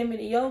little 10-minute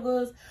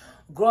yogas.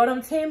 Girl,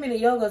 them 10-minute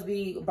yogas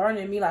be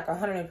burning me like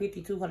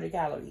 150, 200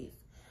 calories.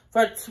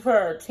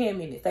 For 10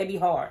 minutes. They be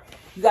hard.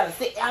 You got to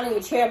sit down in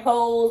your chair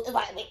pose. It's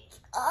like,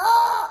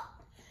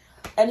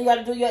 and you got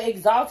to do your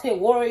exalted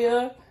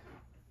warrior.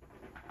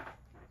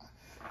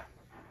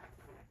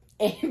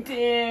 And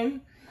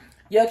then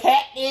your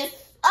cactus.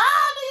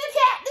 Oh, do your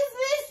cactus,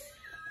 bitch.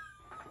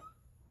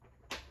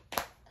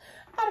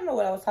 I don't know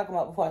what I was talking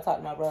about before I talked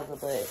to my brother,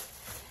 but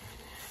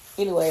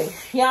anyway,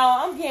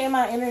 y'all, I'm getting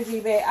my energy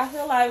back. I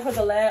feel like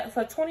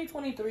for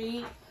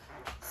 2023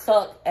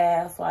 sucked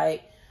ass.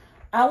 Like,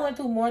 I went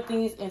through more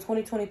things in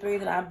 2023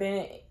 than I've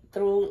been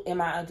through in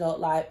my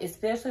adult life,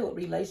 especially with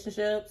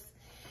relationships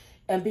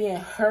and being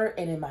hurt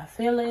and in my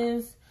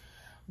feelings.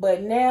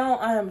 But now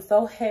I am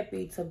so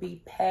happy to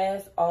be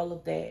past all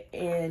of that.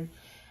 And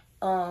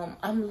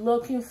I'm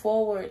looking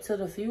forward to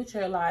the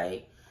future.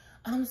 Like,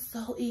 I'm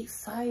so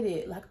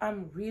excited. Like,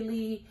 I'm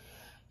really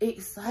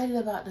excited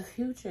about the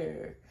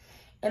future.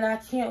 And I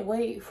can't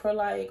wait for,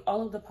 like,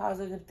 all of the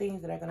positive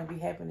things that are going to be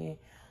happening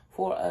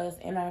for us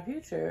in our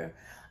future.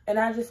 And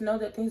I just know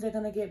that things are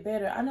going to get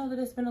better. I know that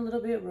it's been a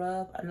little bit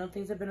rough. I know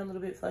things have been a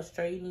little bit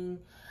frustrating.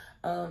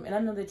 And I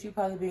know that you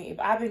probably been, if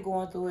I've been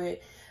going through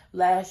it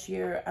last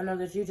year, I know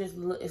that you just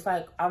look, it's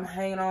like, I'm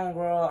hanging on,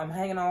 girl. I'm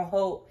hanging on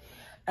hope.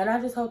 And I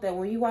just hope that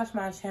when you watch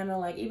my channel,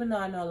 like, even though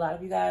I know a lot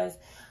of you guys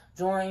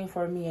join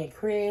for me and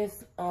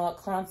Chris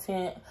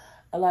content,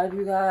 a lot of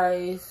you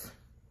guys,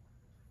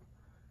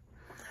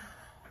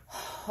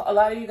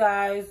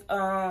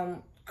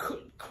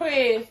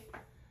 Chris,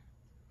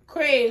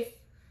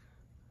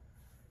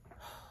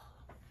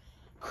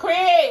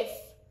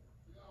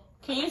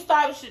 can you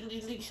stop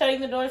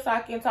shutting the door so I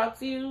can talk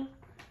to you?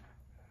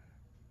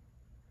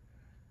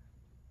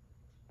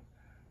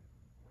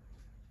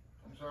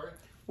 I'm sorry?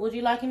 Would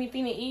you like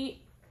anything to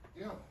eat?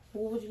 Yeah.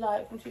 What would you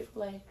like from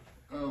Chick-fil-A?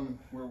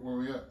 Where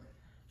we at?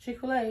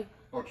 Chick-fil-A.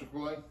 Oh,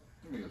 Chick-fil-A?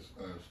 Give me a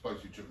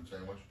spicy chicken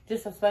sandwich.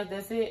 Just a spice,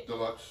 that's it?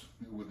 Deluxe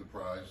with the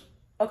fries.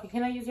 Okay,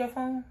 can I use your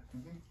phone?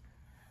 Mm-hmm.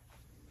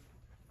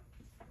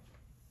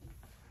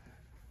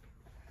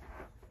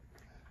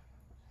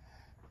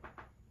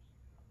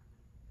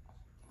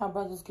 My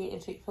brother's getting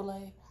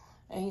Chick-fil-A,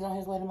 and he's on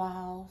his way to my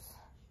house.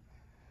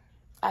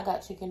 I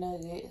got chicken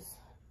nuggets.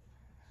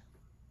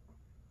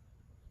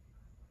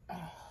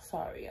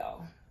 Sorry,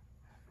 y'all.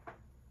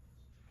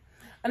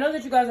 I know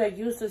that you guys are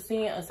used to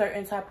seeing a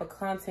certain type of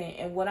content,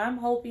 and what I'm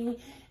hoping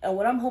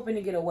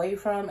to get away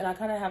from, and I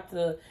kind of have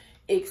to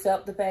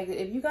accept the fact that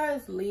if you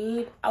guys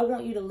leave, I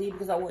want you to leave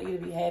because I want you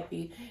to be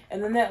happy.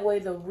 And then that way,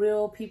 the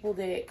real people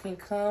that can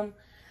come,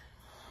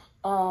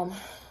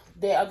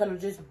 they are going to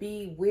just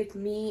be with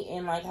me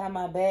and, like, have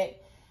my back.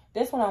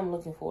 That's what I'm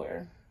looking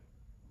for.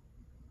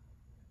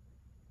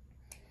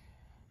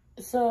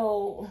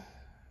 So,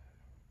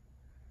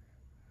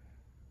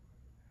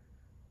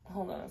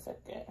 hold on a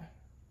second.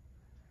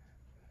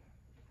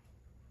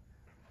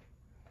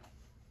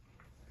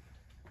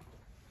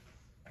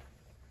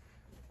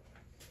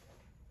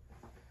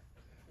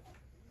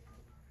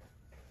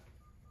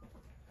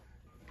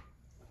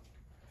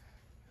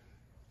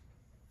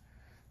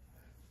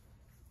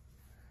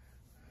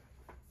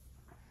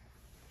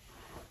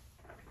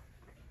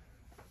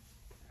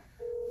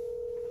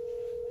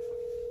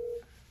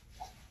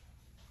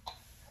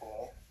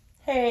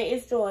 Hey,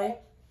 it's Joy.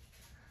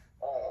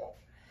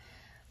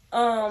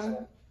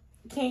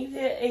 Can you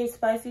get a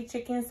spicy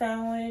chicken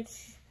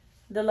sandwich,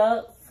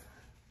 deluxe,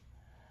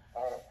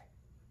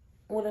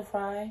 with a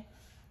fry?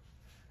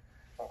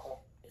 Okay.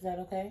 Is that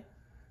okay?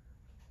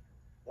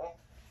 Yeah.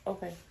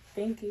 Okay,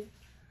 thank you.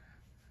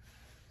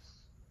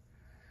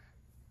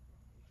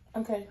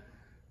 Okay.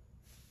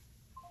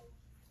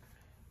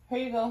 Here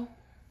you go.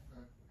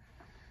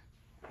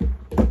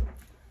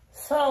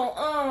 So,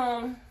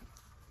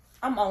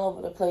 I'm all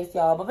over the place,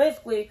 y'all. But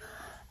basically,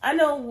 I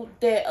know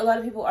that a lot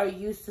of people are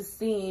used to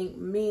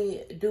seeing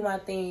me do my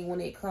thing when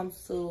it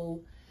comes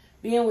to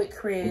being with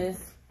Chris.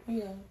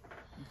 You know.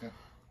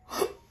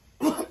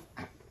 Okay.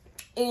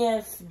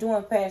 And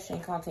doing fashion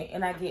content.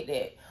 And I get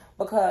that.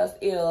 Because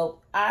if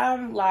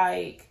I'm,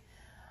 like,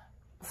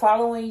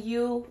 following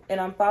you, and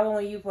I'm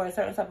following you for a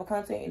certain type of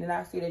content, and then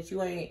I see that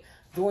you ain't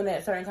doing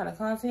that certain kind of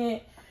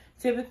content,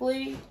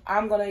 typically,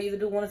 I'm going to either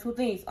do one or two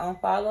things.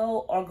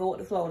 Unfollow or go with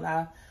the flow.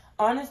 Now,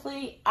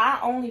 honestly, I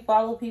only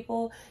follow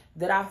people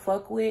that I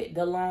fuck with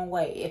the long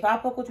way. If I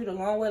fuck with you the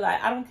long way,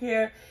 like, I don't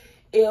care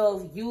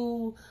if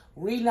you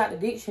reading out the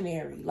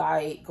dictionary.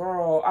 Like,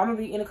 girl, I'm going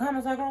to be in the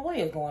comments like, girl, what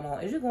is going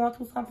on? Is you going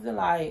through something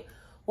like,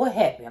 what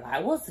happened?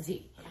 Like, what's the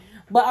tea?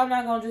 But I'm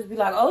not going to just be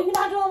like, oh, you're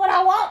not doing what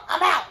I want?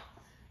 I'm out.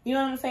 You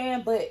know what I'm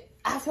saying? But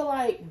I feel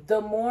like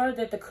the more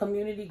that the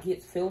community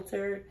gets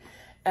filtered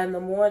and the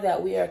more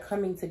that we are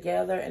coming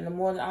together and the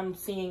more that I'm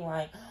seeing,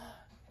 like,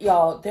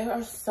 y'all, there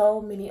are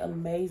so many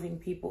amazing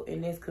people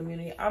in this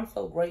community. I'm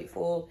so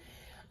grateful.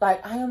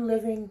 Like, I am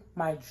living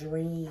my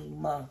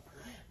dream.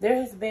 There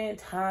has been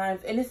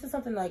times, and this is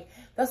something like,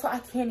 that's why I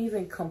can't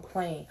even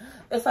complain.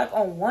 It's like,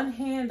 on one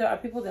hand, there are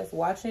people that's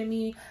watching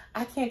me.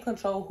 I can't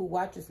control who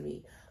watches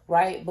me,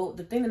 right? But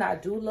the thing that I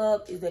do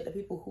love is that the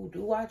people who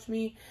do watch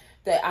me,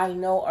 that I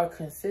know are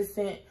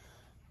consistent.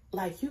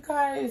 Like, you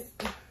guys,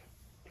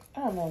 I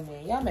don't know,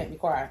 man. Y'all make me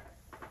cry.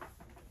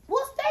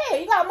 What's that?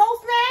 You got more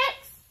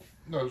snacks?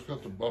 No, it's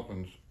got the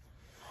bumpins.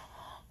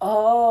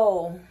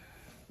 Oh.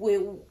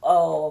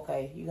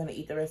 Okay. You gonna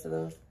eat the rest of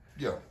those?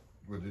 Yeah.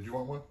 Well, did you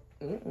want one?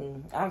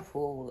 I'm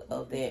full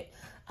of that.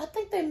 I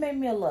think they made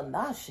me a little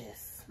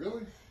nauseous.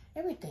 Really?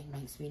 Everything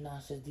makes me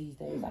nauseous these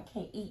days. I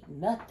can't eat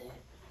nothing.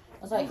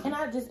 I was like, can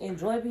I just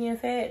enjoy being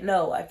fat?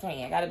 No, I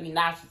can't. I gotta be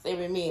nauseous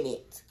every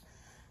minute.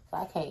 So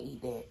I can't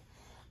eat that.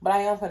 But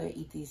I am gonna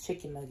eat these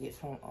chicken nuggets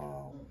from,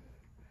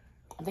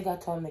 I think I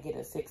told him to get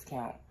a 6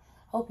 count.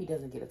 Hope he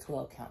doesn't get a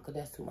 12 count, because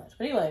that's too much.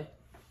 But anyway,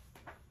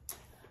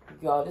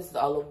 y'all, this is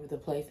all over the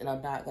place, and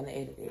I'm not going to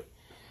edit it.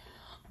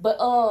 But,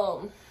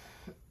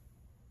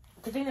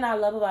 the thing that I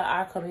love about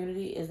our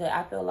community is that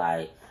I feel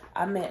like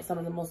I met some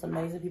of the most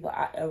amazing people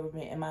I ever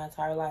met in my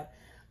entire life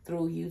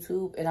through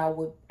YouTube, and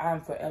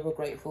I'm forever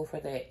grateful for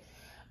that.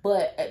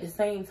 But at the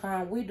same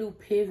time, we do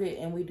pivot,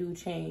 and we do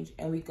change,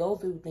 and we go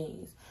through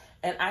things.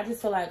 And I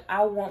just feel like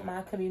I want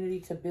my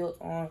community to build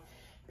on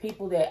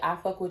people that I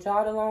fuck with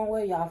y'all the long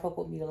way, y'all fuck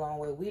with me the long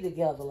way. We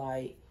together,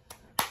 like,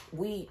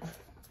 we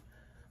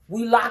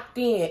We locked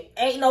in.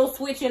 Ain't no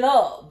switching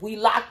up. We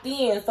locked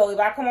in. So if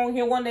I come on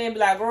here one day and be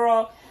like,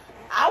 girl,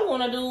 I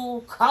want to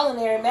do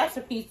culinary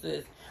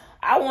masterpieces.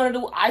 I want to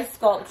do ice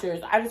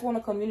sculptures. I just want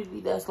a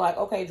community that's like,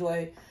 okay,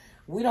 Joy,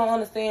 we don't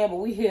understand, but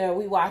we here,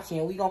 we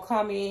watching. We gonna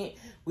comment.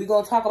 We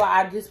gonna talk about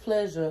our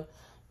displeasure,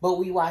 but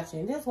we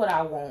watching. That's what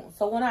I want.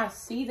 So when I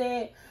see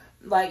that,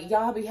 like,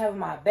 y'all be having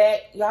my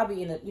back, y'all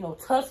be in a, you know,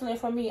 tussling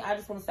for me, I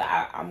just want to say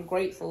I'm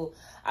grateful.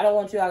 I don't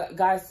want you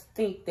guys to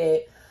think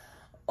that,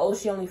 oh,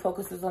 she only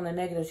focuses on the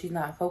negative. She's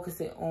not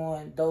focusing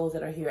on those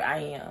that are here. I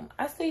am.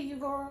 I see you,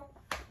 girl.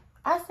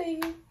 I see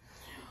you.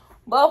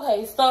 But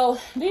okay, so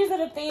these are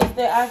the things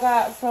that I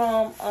got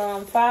from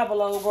Five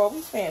Below, girl.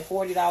 We spent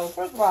 $40.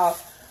 First of all,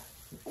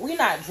 we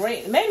not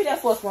drinking. Maybe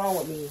that's what's wrong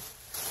with me.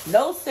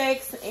 No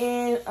sex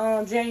in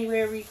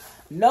January.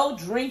 No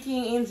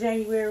drinking in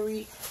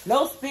January.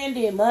 No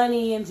spending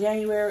money in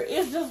January.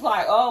 It's just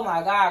like, oh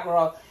my God,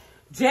 girl.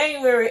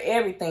 January,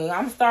 everything.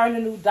 I'm starting a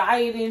new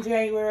diet in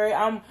January.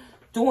 I'm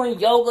doing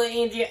yoga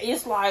in January.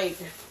 It's like,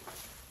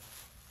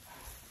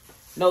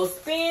 no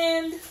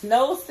spend,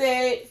 no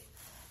sex,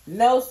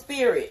 no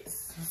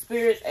spirits.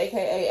 Spirits,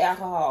 aka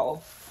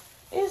alcohol.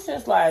 It's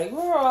just like,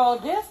 girl,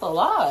 that's a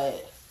lot.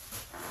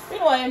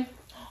 Anyway,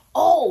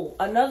 oh,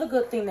 another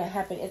good thing that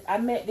happened is I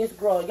met this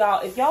girl.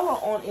 Y'all, if y'all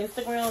are on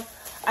Instagram,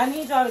 I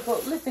need y'all to go,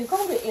 listen,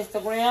 go to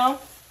Instagram.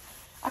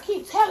 I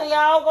keep telling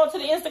y'all, go to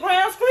the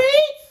Instagram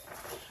streets.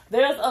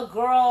 There's a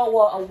girl,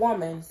 well, a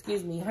woman,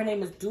 excuse me. Her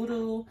name is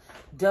Dupe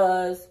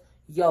Does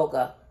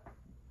Yoga.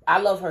 I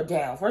love her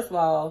down. First of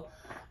all,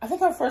 I think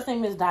her first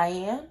name is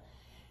Diane.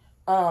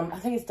 I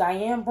think it's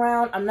Diane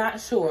Brown. I'm not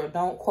sure.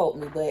 Don't quote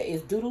me, but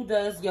it's Dupe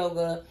Does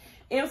Yoga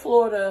in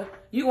Florida.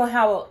 You're going to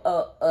have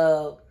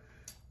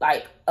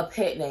a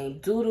pet name.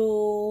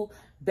 Doodle,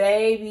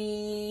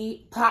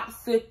 baby,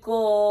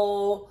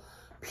 popsicle,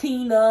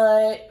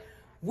 peanut.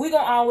 We're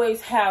going to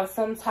always have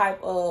some type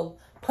of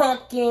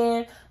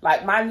pumpkin.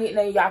 Like my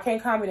nickname, y'all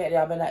can't call me that.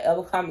 Y'all better not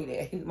ever call me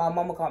that. My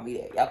mama called me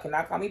that. Y'all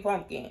cannot call me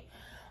pumpkin.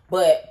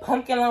 But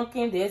pumpkin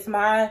lumpkin, that's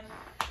my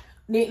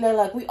nickname.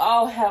 Like we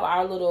all have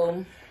our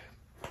little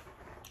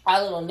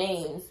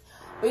names.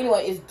 But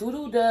anyway, it's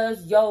Dupe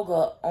Does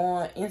Yoga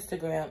on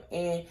Instagram.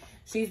 And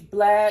she's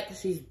black.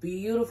 She's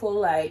beautiful.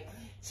 Like,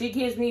 she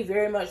gives me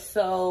very much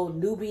so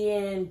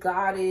Nubian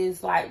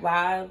goddess like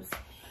vibes.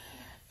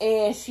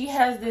 And she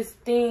has this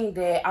thing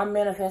that I'm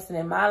manifesting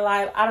in my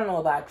life. I don't know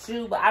about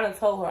you, but I done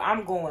told her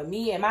I'm going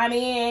me and my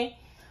man.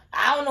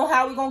 I don't know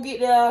how we gonna get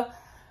there.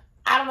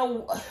 I don't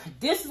know.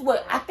 This is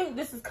what, I think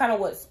this is kind of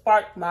what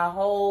sparked my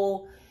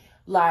whole,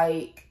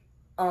 like,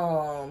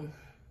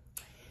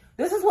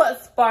 this is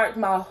what sparked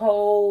my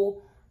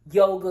whole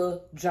yoga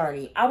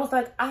journey. I was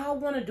like, I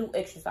want to do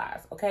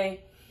exercise,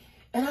 okay?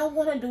 And I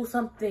want to do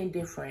something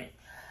different.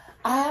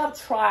 I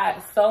have tried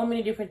so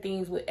many different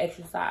things with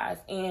exercise,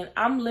 and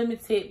I'm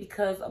limited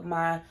because of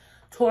my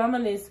torn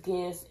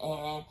meniscus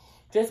and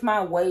just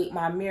my weight,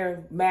 my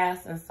mere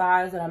mass and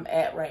size that I'm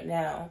at right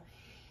now.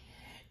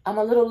 I'm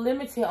a little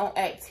limited on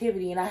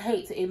activity, and I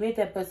hate to admit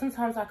that, but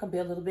sometimes I can be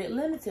a little bit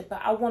limited, but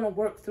I want to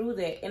work through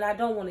that, and I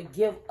don't want to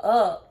give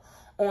up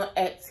on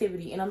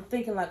activity. And I'm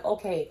thinking like,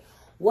 okay,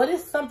 what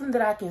is something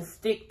that I can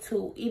stick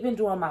to even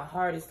during my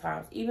hardest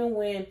times, even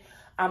when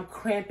I'm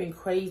cramping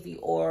crazy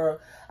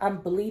or I'm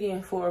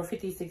bleeding for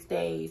 56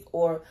 days,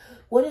 or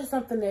what is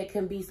something that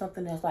can be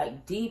something that's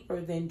like deeper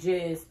than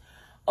just,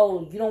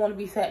 oh, you don't want to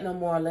be fat no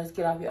more, let's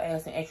get off your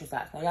ass and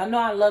exercise. Now, y'all know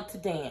I love to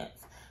dance,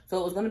 so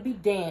it was going to be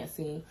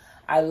dancing.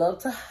 I love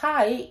to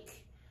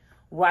hike,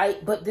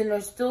 right? But then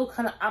there's still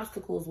kind of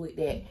obstacles with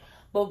that.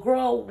 But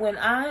girl, when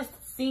I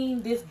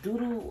seen this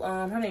Dupe,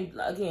 her name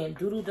again,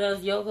 Dupe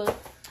Does Yoga,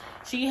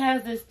 she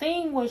has this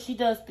thing where she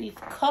does these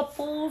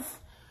couples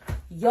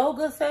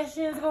yoga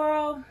sessions,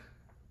 girl.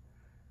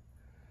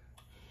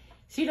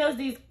 She does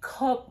these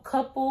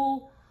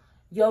couple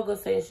yoga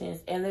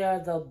sessions, and they are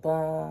the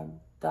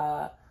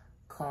bomb.com.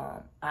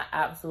 I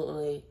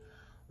absolutely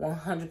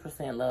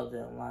 100% love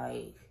them.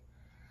 Like,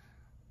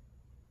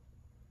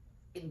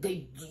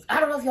 I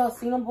don't know if y'all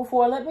seen them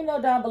before. Let me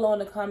know down below in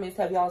the comments.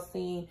 Have y'all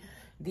seen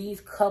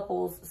these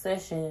couples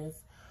sessions?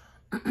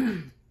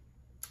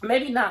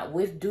 Maybe not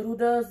with Dupe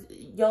Does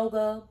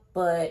Yoga,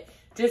 but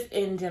just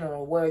in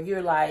general, where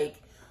you're like,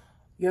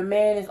 your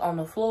man is on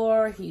the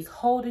floor, he's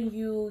holding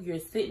you, you're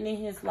sitting in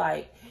his,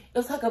 like,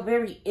 it's like a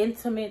very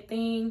intimate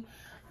thing.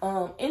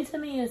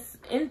 Intimate,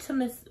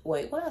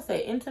 wait, what did I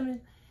say?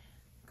 Intimate?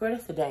 Girl,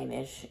 that's a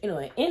Danish.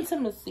 Anyway,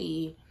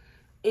 intimacy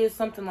is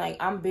something like,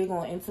 I'm big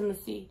on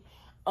intimacy.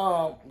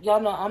 Y'all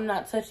know I'm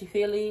not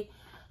touchy-feely.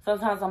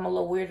 Sometimes I'm a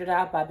little weirded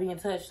out by being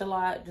touched a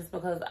lot, just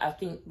because I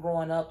think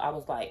growing up, I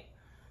was like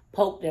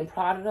poked and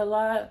prodded a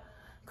lot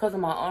because of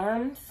my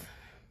arms.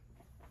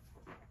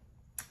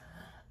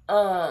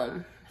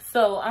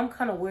 So I'm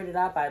kind of weirded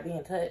out by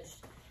being touched.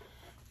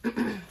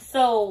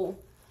 But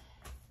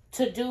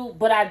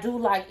I do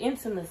like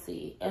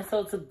intimacy. And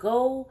so to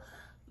go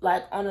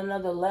like on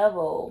another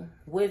level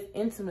with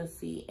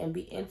intimacy and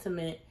be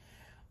intimate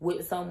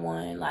with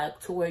someone, like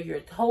to where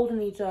you're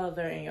holding each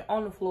other and you're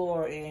on the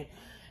floor and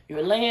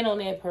you're laying on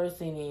that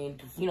person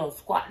and, you know,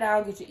 squat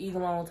down, get your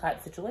eagle on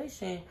type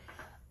situation.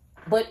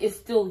 But it's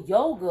still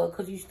yoga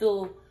because you're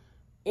still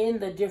in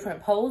the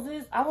different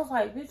poses. I was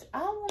like, bitch, I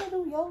don't want to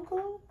do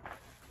yoga.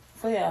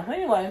 So, yeah.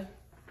 Anyway.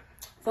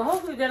 So,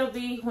 hopefully that'll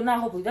be, well,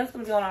 not hopefully, that's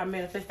going to be on our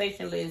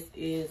manifestation list,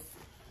 is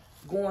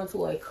going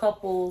to a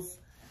couple's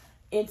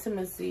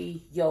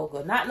intimacy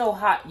yoga. Not no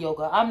hot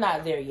yoga. I'm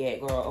not there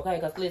yet, girl. Okay?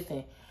 Because,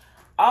 listen,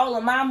 all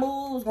of my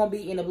moves going to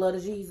be in the blood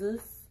of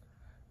Jesus.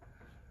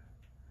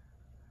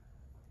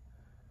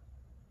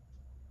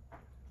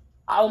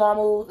 All of my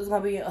moves is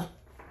going to be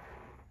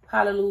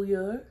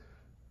hallelujah.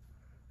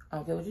 I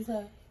don't care what you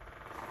say.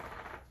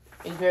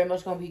 It's very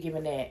much going to be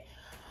given that.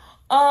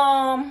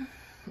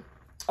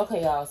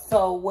 Okay, y'all.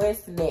 So,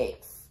 what's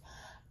next?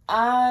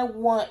 I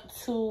want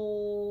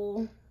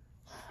to...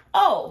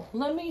 Oh,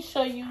 let me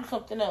show you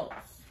something else.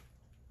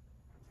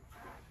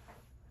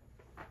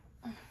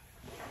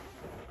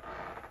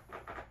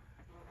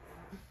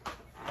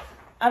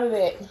 I'll be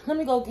back. Let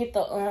me go get the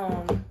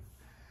other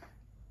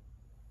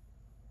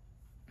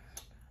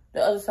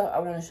stuff I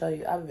want to show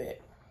you. I'll be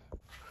back.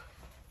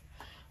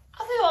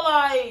 I feel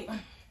like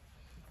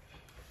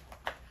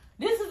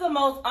this is the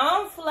most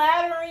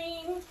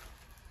unflattering,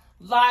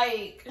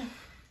 like,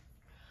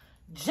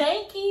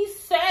 janky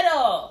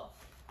setup.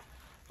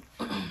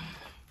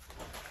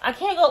 I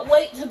can't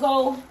wait to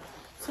go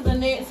to the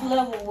next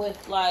level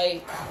with,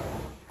 like,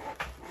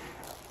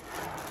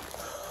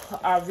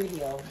 our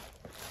video.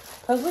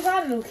 Because we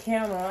got a new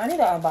camera. I need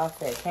to unbox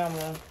that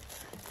camera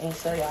and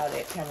show y'all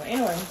that camera.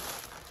 Anyway.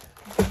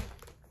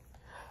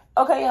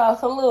 Okay, y'all.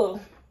 So,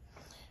 look.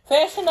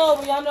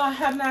 FashionNova. Y'all know I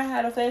have not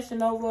had a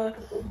FashionNova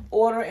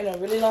order in a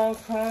really long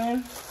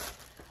time.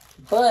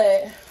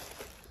 But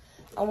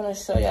I want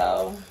to show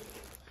y'all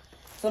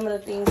some of the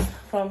things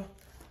from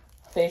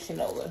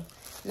FashionNova.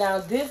 Now,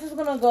 this is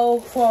going to go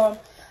from...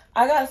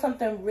 I got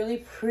something really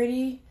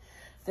pretty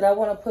that I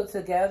want to put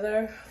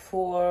together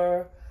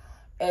for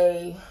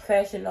a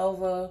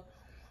FashionNova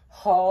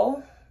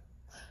haul.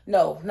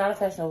 No, not a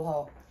FashionNova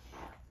haul.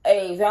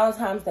 A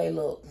Valentine's Day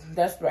look.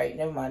 That's right.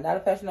 Never mind. Not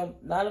a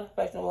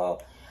FashionNova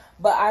haul.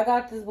 But I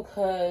got this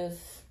because,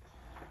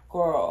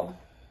 girl,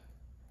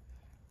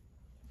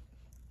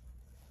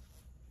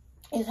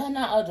 is that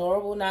not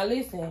adorable? Now,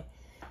 listen.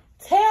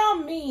 Tell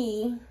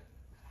me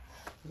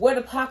where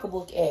the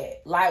pocketbook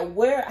at. Like,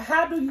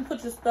 how do you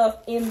put your stuff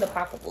in the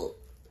pocketbook?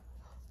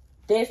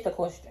 That's the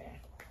question.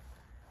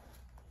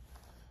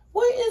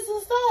 Where is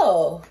the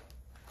stuff?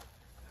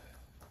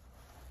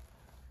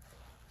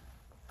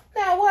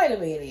 Now, wait a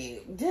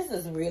minute. This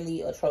is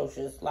really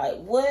atrocious. Like,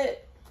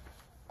 what?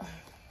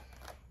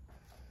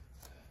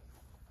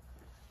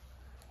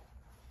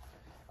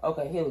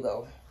 Okay, here we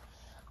go.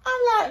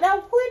 I'm like,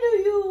 now,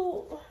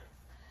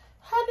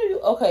 how do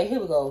you, okay, here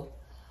we go.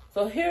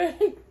 So here,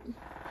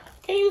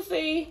 can you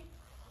see?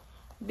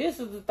 This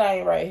is the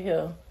thing right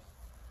here.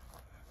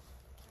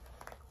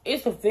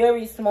 It's a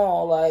very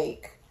small,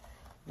 like,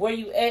 where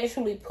you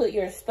actually put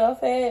your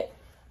stuff at.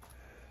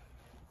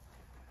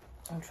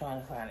 I'm trying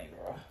to find it,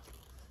 girl.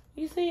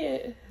 You see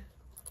it?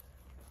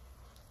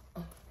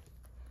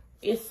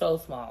 It's so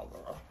small,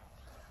 girl.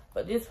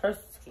 But this purse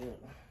is cute.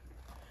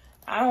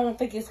 I don't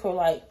think it's for,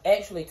 like,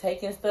 actually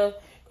taking stuff.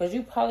 Because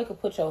you probably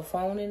could put your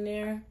phone in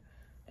there.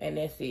 And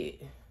that's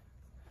it.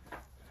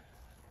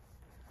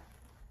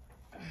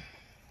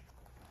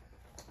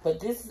 But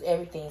this is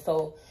everything.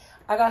 So,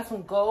 I got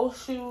some gold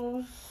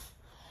shoes.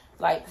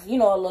 Like, you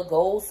know, a little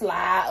gold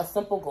slide. A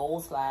simple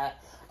gold slide.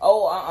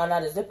 Oh, now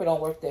the zipper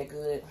don't work that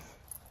good.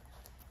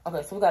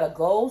 Okay, so we got a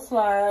gold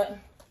slide.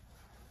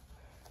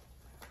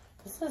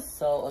 This is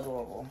so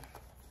adorable.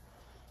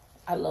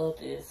 I love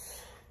this.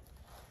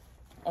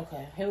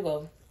 Okay, here we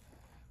go.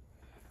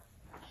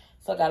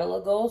 So I got a little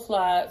gold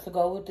slide to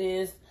go with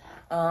this.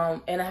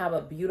 And I have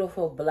a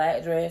beautiful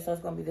black dress. So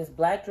it's going to be this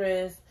black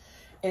dress.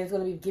 And it's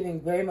going to be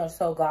giving very much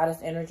so goddess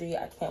energy.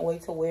 I can't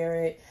wait to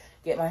wear it.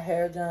 Get my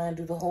hair done.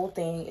 Do the whole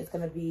thing. It's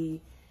going to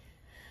be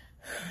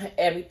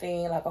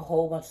everything. Like a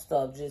whole bunch of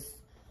stuff.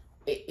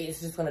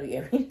 It's just going to be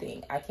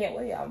everything. I can't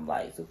wait. I'm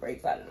like super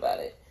excited about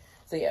it.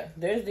 So yeah,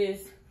 there's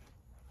this.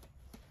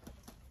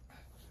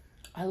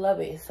 I love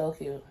it. It's so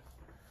cute.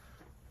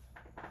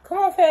 Come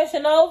on,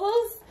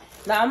 FashionNovas.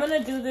 Now I'm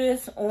going to do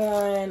this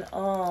on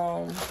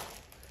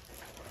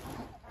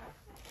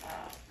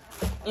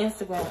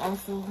Instagram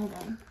also. Hold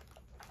on.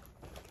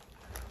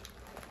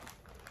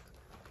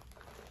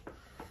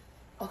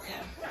 Okay.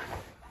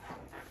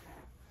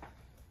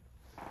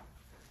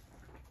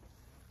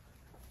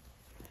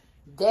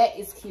 That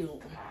is cute.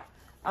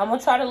 I'm going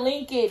to try to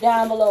link it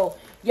down below.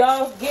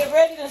 Y'all get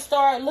ready to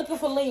start looking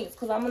for links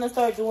because I'm going to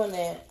start doing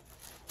that.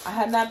 I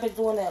have not been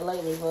doing that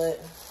lately, but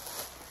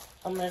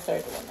I'm going to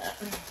start doing that.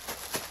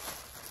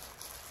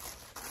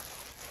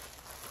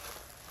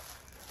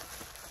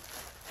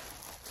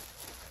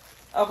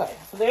 Okay,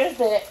 so there's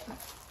that.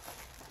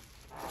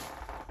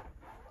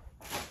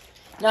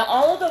 Now,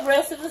 all of the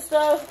rest of the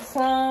stuff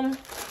from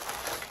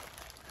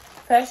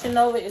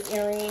FashionNova is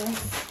earrings.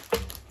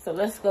 So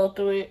let's go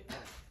through it.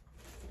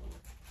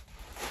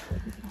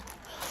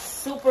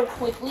 super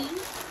quickly.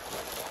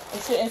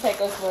 It shouldn't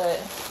take us but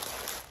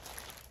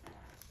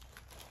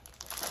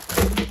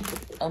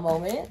a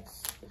moment.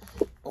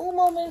 Un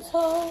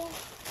momento.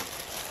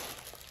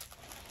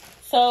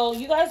 So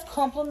you guys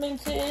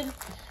complimented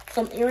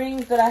some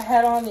earrings that I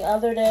had on the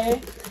other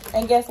day.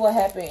 And guess what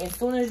happened? As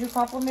soon as you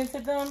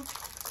complimented them,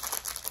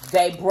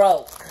 they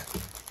broke.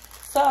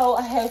 So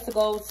I had to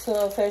go to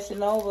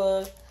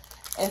FashionNova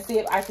and see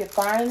if I could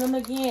find them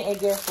again. And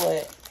guess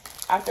what?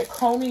 After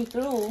combing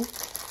through,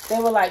 they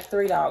were like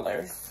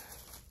 $3.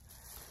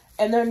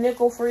 And they're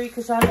nickel free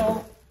because y'all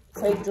know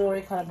fake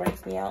jewelry kind of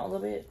breaks me out a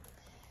little bit.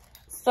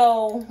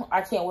 So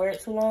I can't wear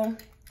it too long.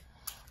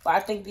 But I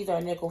think these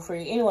are nickel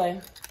free.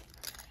 Anyway.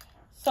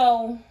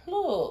 So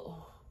look.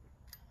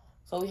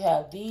 So we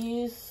have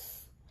these.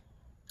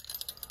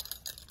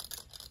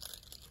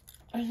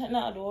 Is that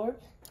not adored?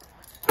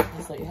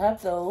 And so you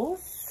have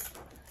those.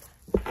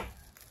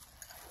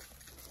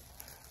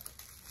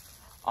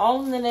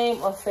 All in the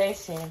name of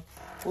fashion.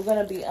 We're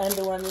going to be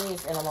undoing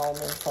these in a moment.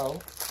 So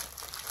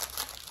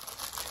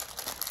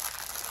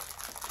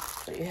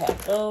you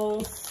have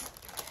those.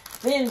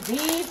 Then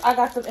these, I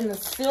got them in the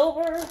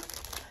silver.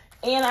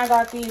 And I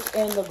got these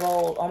in the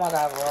gold. Oh my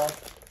God, bro.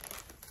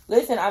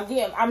 Listen, I'm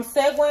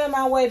segueing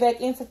my way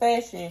back into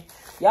fashion.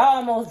 Y'all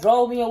almost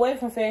drove me away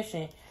from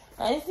fashion.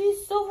 Now, is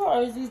these silver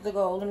or is these the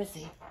gold? Let me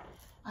see.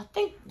 I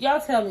think,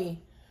 y'all tell me.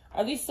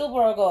 Are these silver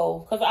or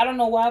gold? Because I don't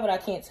know why, but I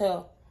can't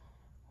tell.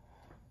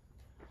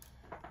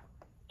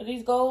 Are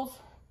these golds?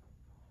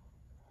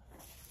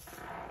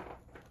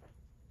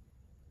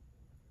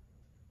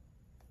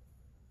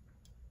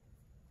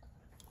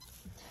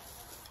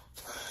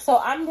 So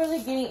I'm really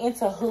getting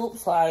into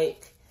hoops.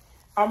 Like,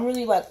 I'm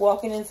really like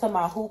walking into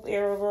my hoop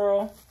era,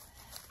 girl.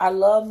 I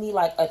love me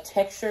like a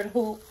textured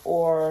hoop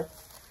or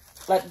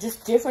like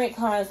just different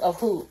kinds of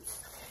hoops.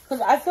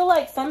 Because I feel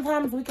like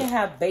sometimes we can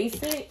have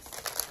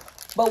basics,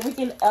 but we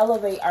can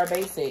elevate our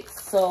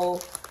basics.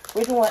 So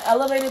we're doing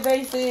elevated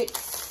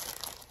basics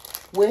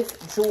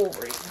with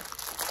jewelry.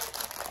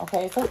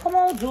 Okay, so come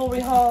on, jewelry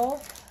haul.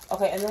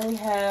 Okay, and then we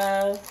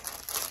have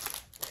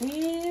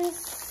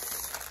these.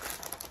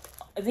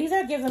 These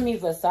are giving me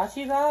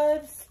Versace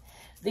vibes.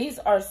 These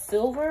are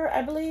silver,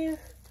 I believe.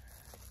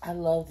 I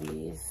love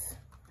these.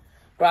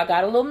 Bro, I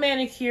got a little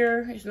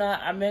manicure. It's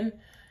not, I've been,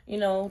 you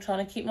know,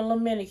 trying to keep my little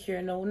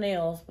manicure, no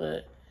nails,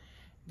 but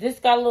this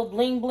got a little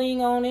bling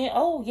bling on it.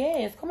 Oh,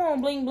 yes. Come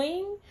on, bling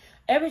bling.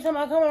 Every time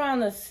I come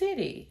around the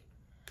city.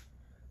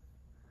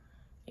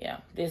 Yeah,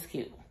 this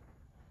cute.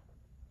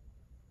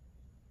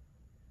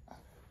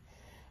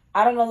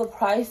 I don't know the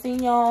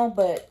pricing, y'all,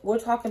 but we're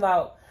talking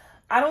about,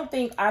 I don't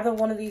think either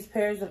one of these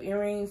pairs of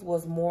earrings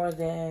was more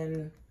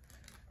than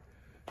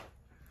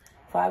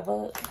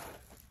 $5.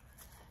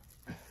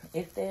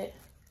 If that.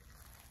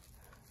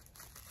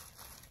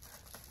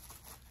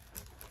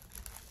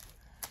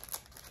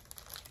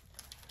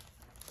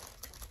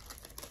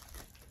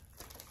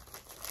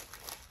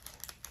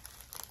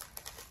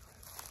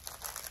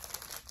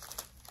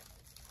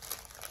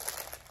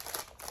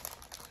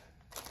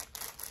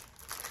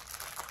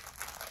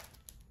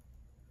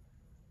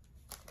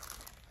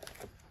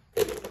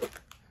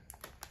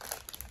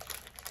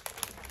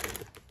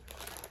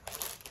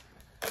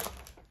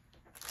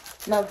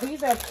 Now,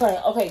 these are plain.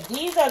 Okay,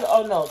 these are,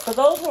 oh no, because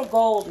those were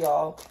gold,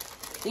 y'all.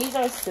 These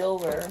are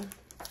silver.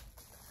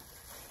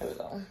 Here we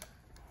go.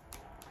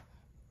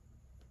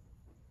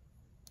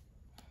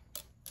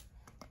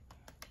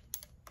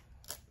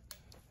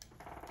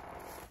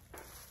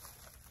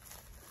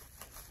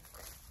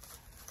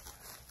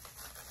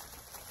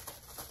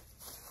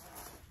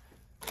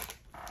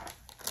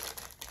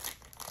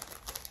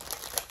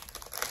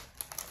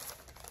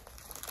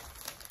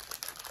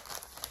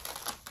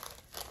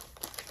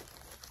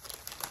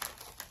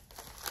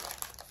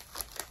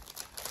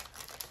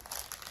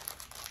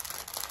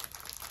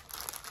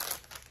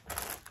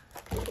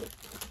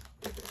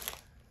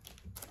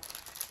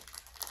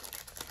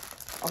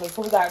 Okay,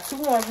 so we got two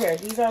more here.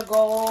 These are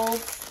gold.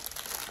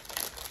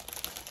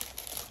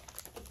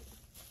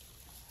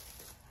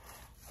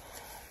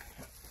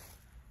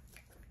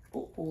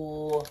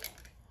 Ooh.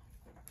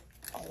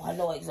 Oh, I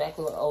know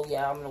exactly what. Oh,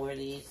 yeah, I'm going to wear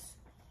these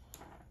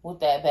with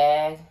that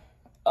bag.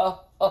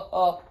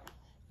 Oh.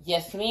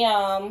 Yes,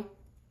 ma'am.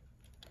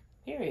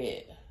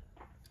 Period.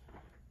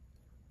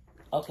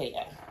 Okay,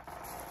 yeah.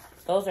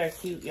 Those are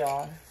cute,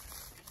 y'all.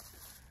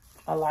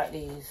 I like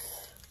these.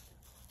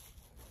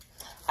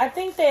 I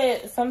think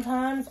that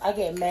sometimes I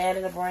get mad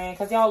at a brand.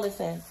 Because, y'all,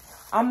 listen.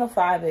 I'm a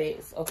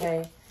 5X,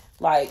 okay?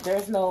 Like,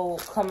 there's no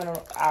coming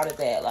out of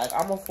that. Like,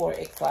 I'm a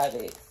 4X,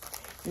 5X.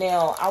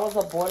 Now, I was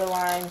a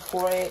borderline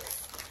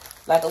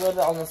 4X. Like, a little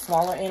bit on the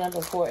smaller end of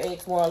the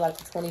 4X. More like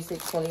the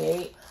 26,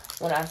 28.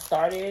 When I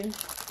started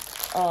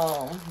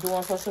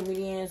doing social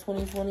media in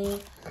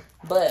 2020.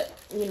 But,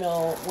 you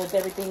know, with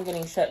everything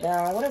getting shut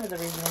down, whatever the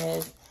reason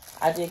is,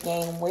 I did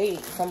gain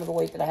weight. Some of the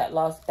weight that I had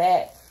lost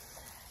back.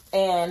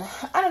 And,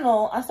 I don't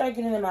know, I started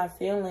getting in my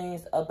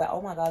feelings about,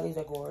 oh my God, these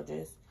are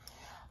gorgeous.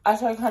 I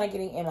started kind of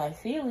getting in my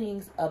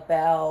feelings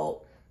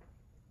about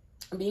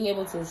being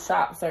able to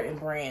shop certain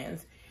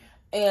brands.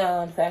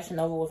 And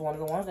FashionNova was one of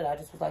the ones that I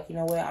just was like, you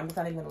know what, I'm just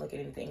not even going to look at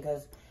anything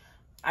because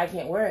I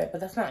can't wear it.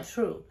 But that's not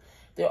true.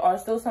 There are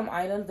still some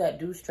items that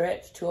do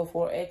stretch to a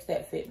 4X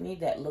that fit me,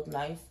 that look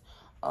nice.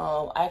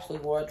 I actually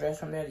wore a dress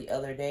from there the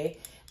other day.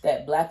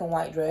 That black and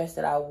white dress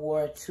that I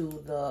wore to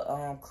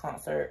the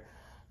concert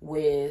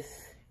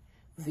with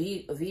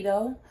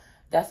Vito.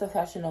 That's a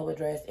FashionNova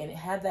dress. And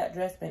had that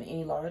dress been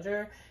any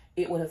larger,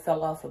 it would have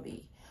fell off of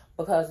me.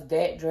 Because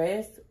that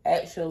dress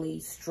actually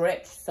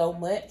stretched so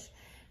much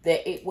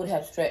that it would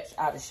have stretched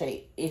out of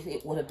shape if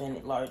it would have been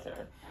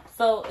larger.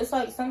 So it's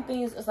like some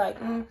things, it's like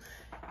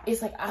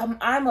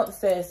I'm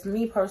obsessed,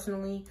 me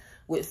personally,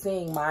 with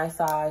seeing my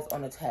size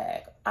on a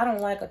tag. I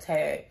don't like a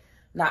tag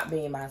not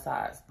being my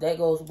size. That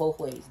goes both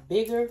ways,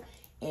 bigger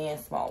and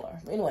smaller.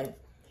 Anyway,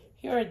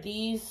 here are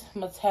these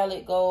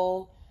metallic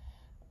gold.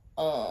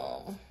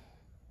 I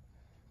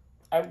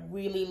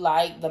really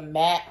like the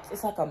matte.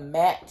 It's like a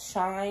matte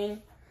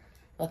shine,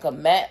 like a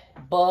matte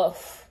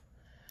buff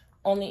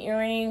on the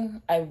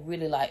earring. I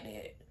really like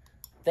it.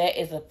 That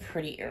is a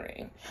pretty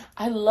earring.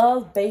 I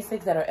love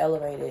basics that are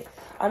elevated.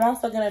 I'm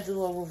also going to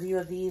do a review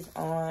of these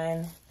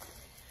on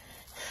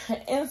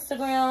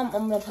Instagram.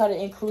 I'm going to try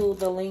to include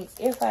the links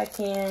if I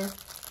can.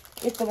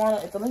 If the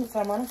links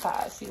are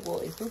monetized, she will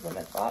include them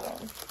at the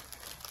bottom.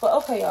 But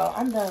okay, y'all,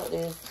 I'm done with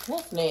this.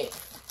 What's next?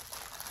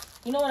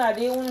 You know what I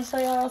did want to show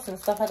y'all? Some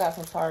stuff I got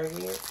from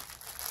Target.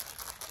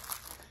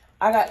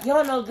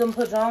 Y'all know them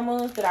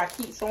pajamas that I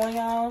keep showing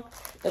y'all,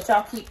 that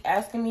y'all keep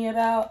asking me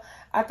about.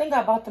 I think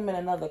I bought them in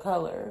another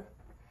color.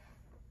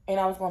 And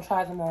I was going to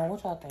try them on.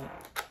 What y'all think?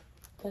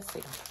 Let's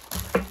see.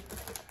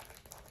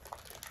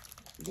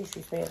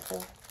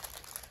 Disrespectful.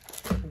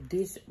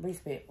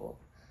 Disrespectful.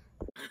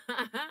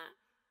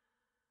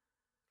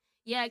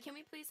 Yeah, can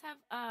we please have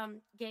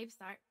Gabe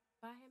start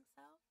by himself?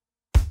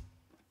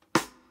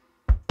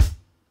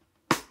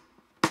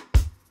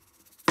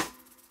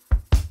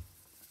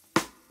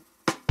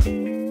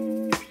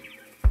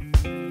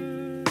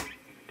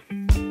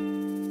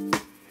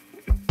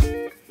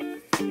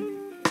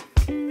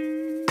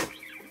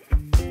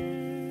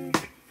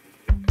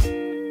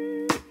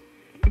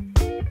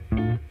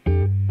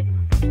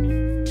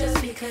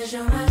 Just because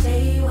you're my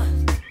day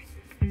one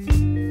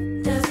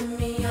doesn't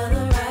mean you're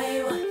the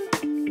right one.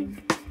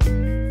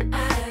 I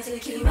had to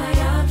keep my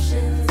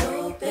options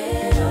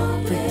open.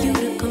 For you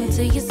to come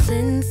to your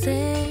senses.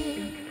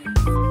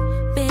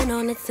 Been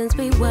on it since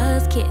we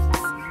was kids.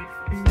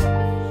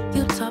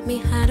 You taught me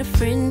how to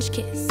French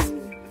kiss.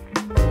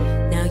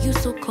 Now you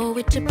so cold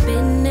with your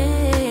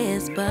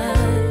business,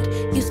 but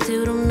you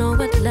still don't know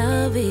what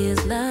love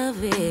is.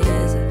 Love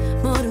is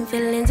more than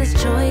feelings, it's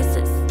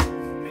choices.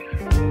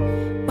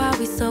 Why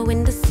we so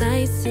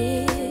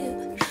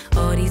indecisive?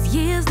 All these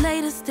years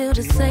later, still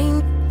the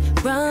same.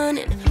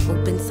 Running,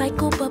 open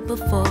cycle, but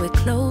before it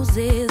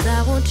closes,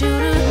 I want you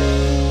to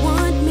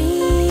want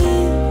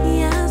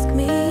me, ask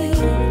me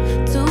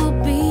to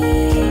be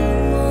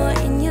more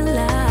in your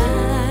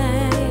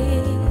life.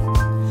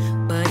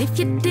 But if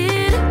you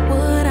did,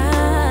 would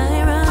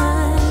I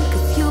run?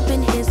 'Cause you've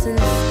been here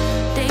since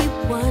day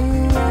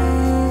one.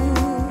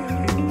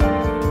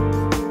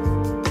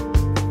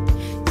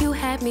 You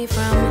had me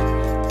from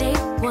day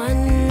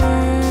one.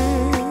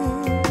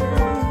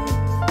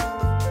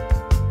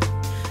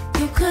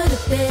 You could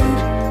have been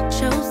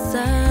chosen.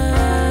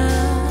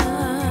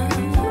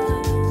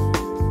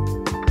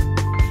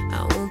 I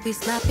won't be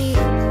sloppy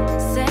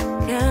seconds.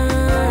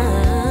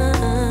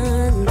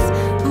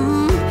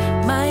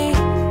 My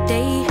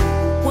day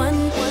one.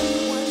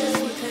 Just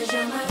because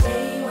you're my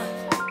day one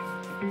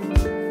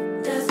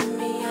doesn't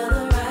mean you're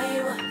the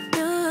right one.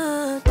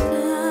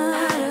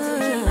 I had to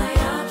keep my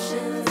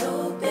options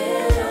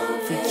open.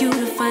 For you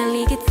to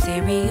finally get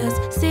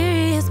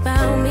serious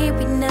about me,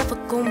 we never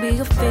gonna be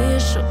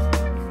official.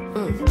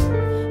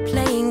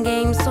 Playing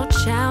games so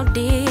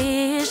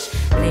childish,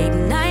 late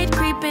night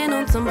creeping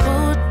on some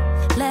bull.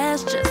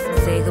 Let's just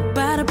say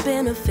goodbye to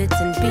benefits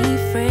and be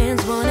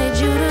friends. Wanted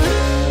you to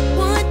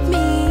want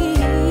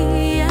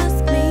me,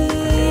 ask me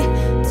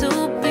to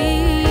be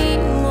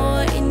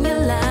more in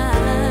your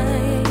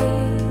life.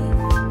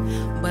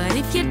 But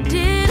if you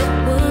did,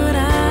 would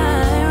I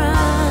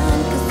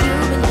run? 'Cause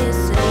you've been here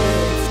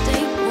since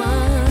day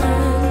one.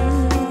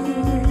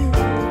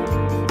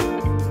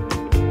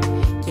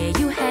 Yeah,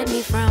 you had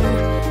me from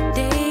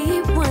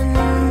day one.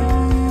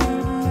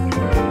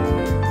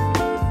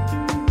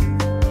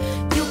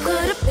 You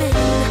could have been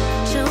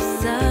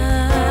chosen.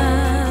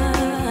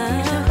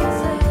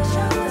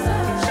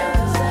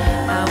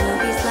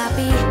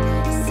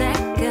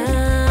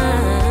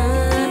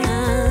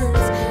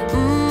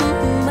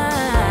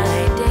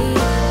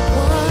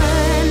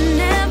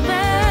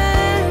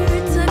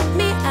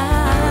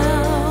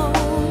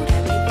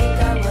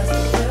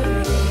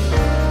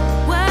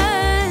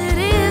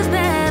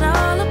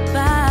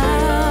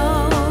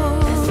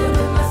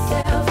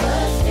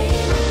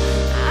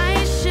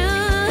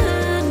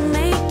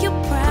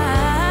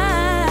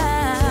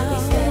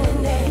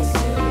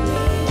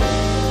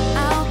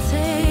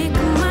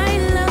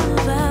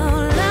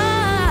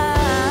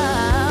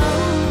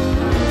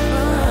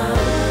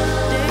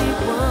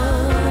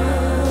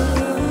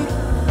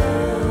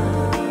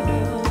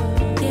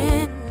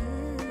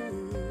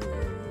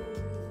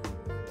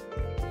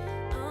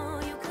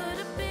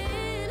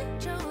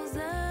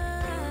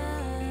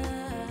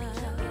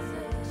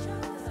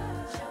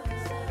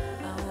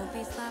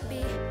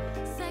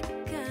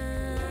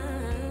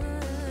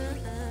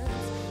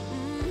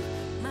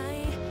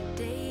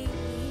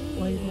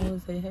 you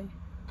want to say hey?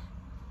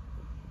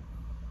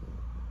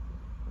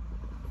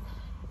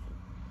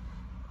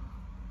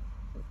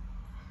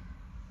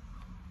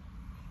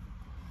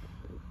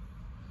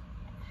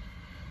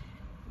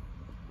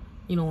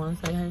 You don't want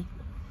to say hey?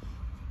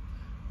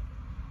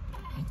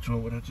 I'm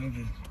doing what I told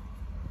you.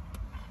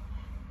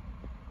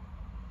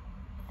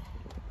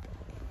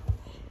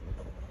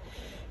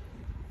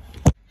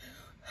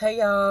 Hey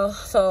y'all,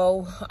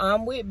 so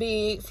I'm with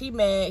Biggs. He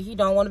mad. He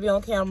don't want to be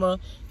on camera.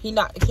 He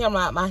knocked the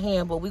camera out my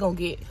hand, but we gonna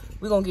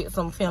get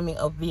some filming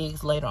of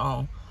Biggs later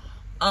on.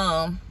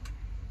 And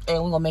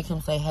we're gonna make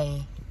him say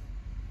hey.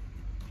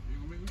 You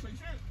gonna make me say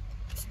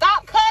shit?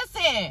 Stop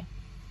cussing!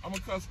 I'm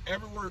gonna cuss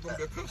every word gonna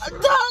be a cuss.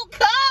 Don't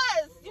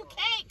cuss! You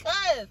can't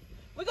cuss.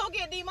 We're gonna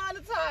get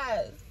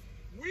demonetized.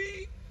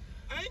 I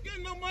ain't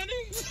getting no money.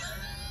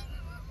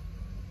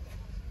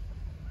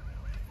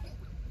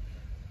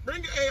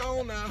 Bring your A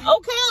on now.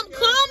 Okay, I'm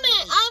coming.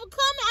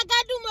 I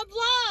gotta do my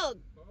vlog.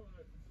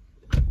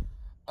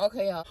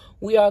 Okay, y'all.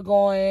 We are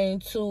going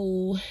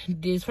to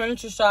this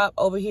furniture shop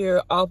over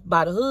here off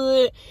by the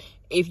hood.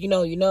 If you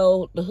know, you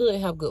know. The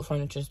hood have good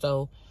furniture,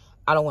 so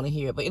I don't want to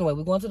hear it. But anyway,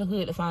 we're going to the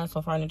hood to find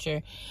some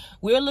furniture.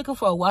 We're looking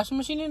for a washing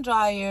machine and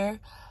dryer,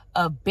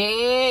 a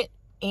bed,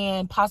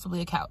 and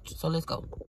possibly a couch. So let's go.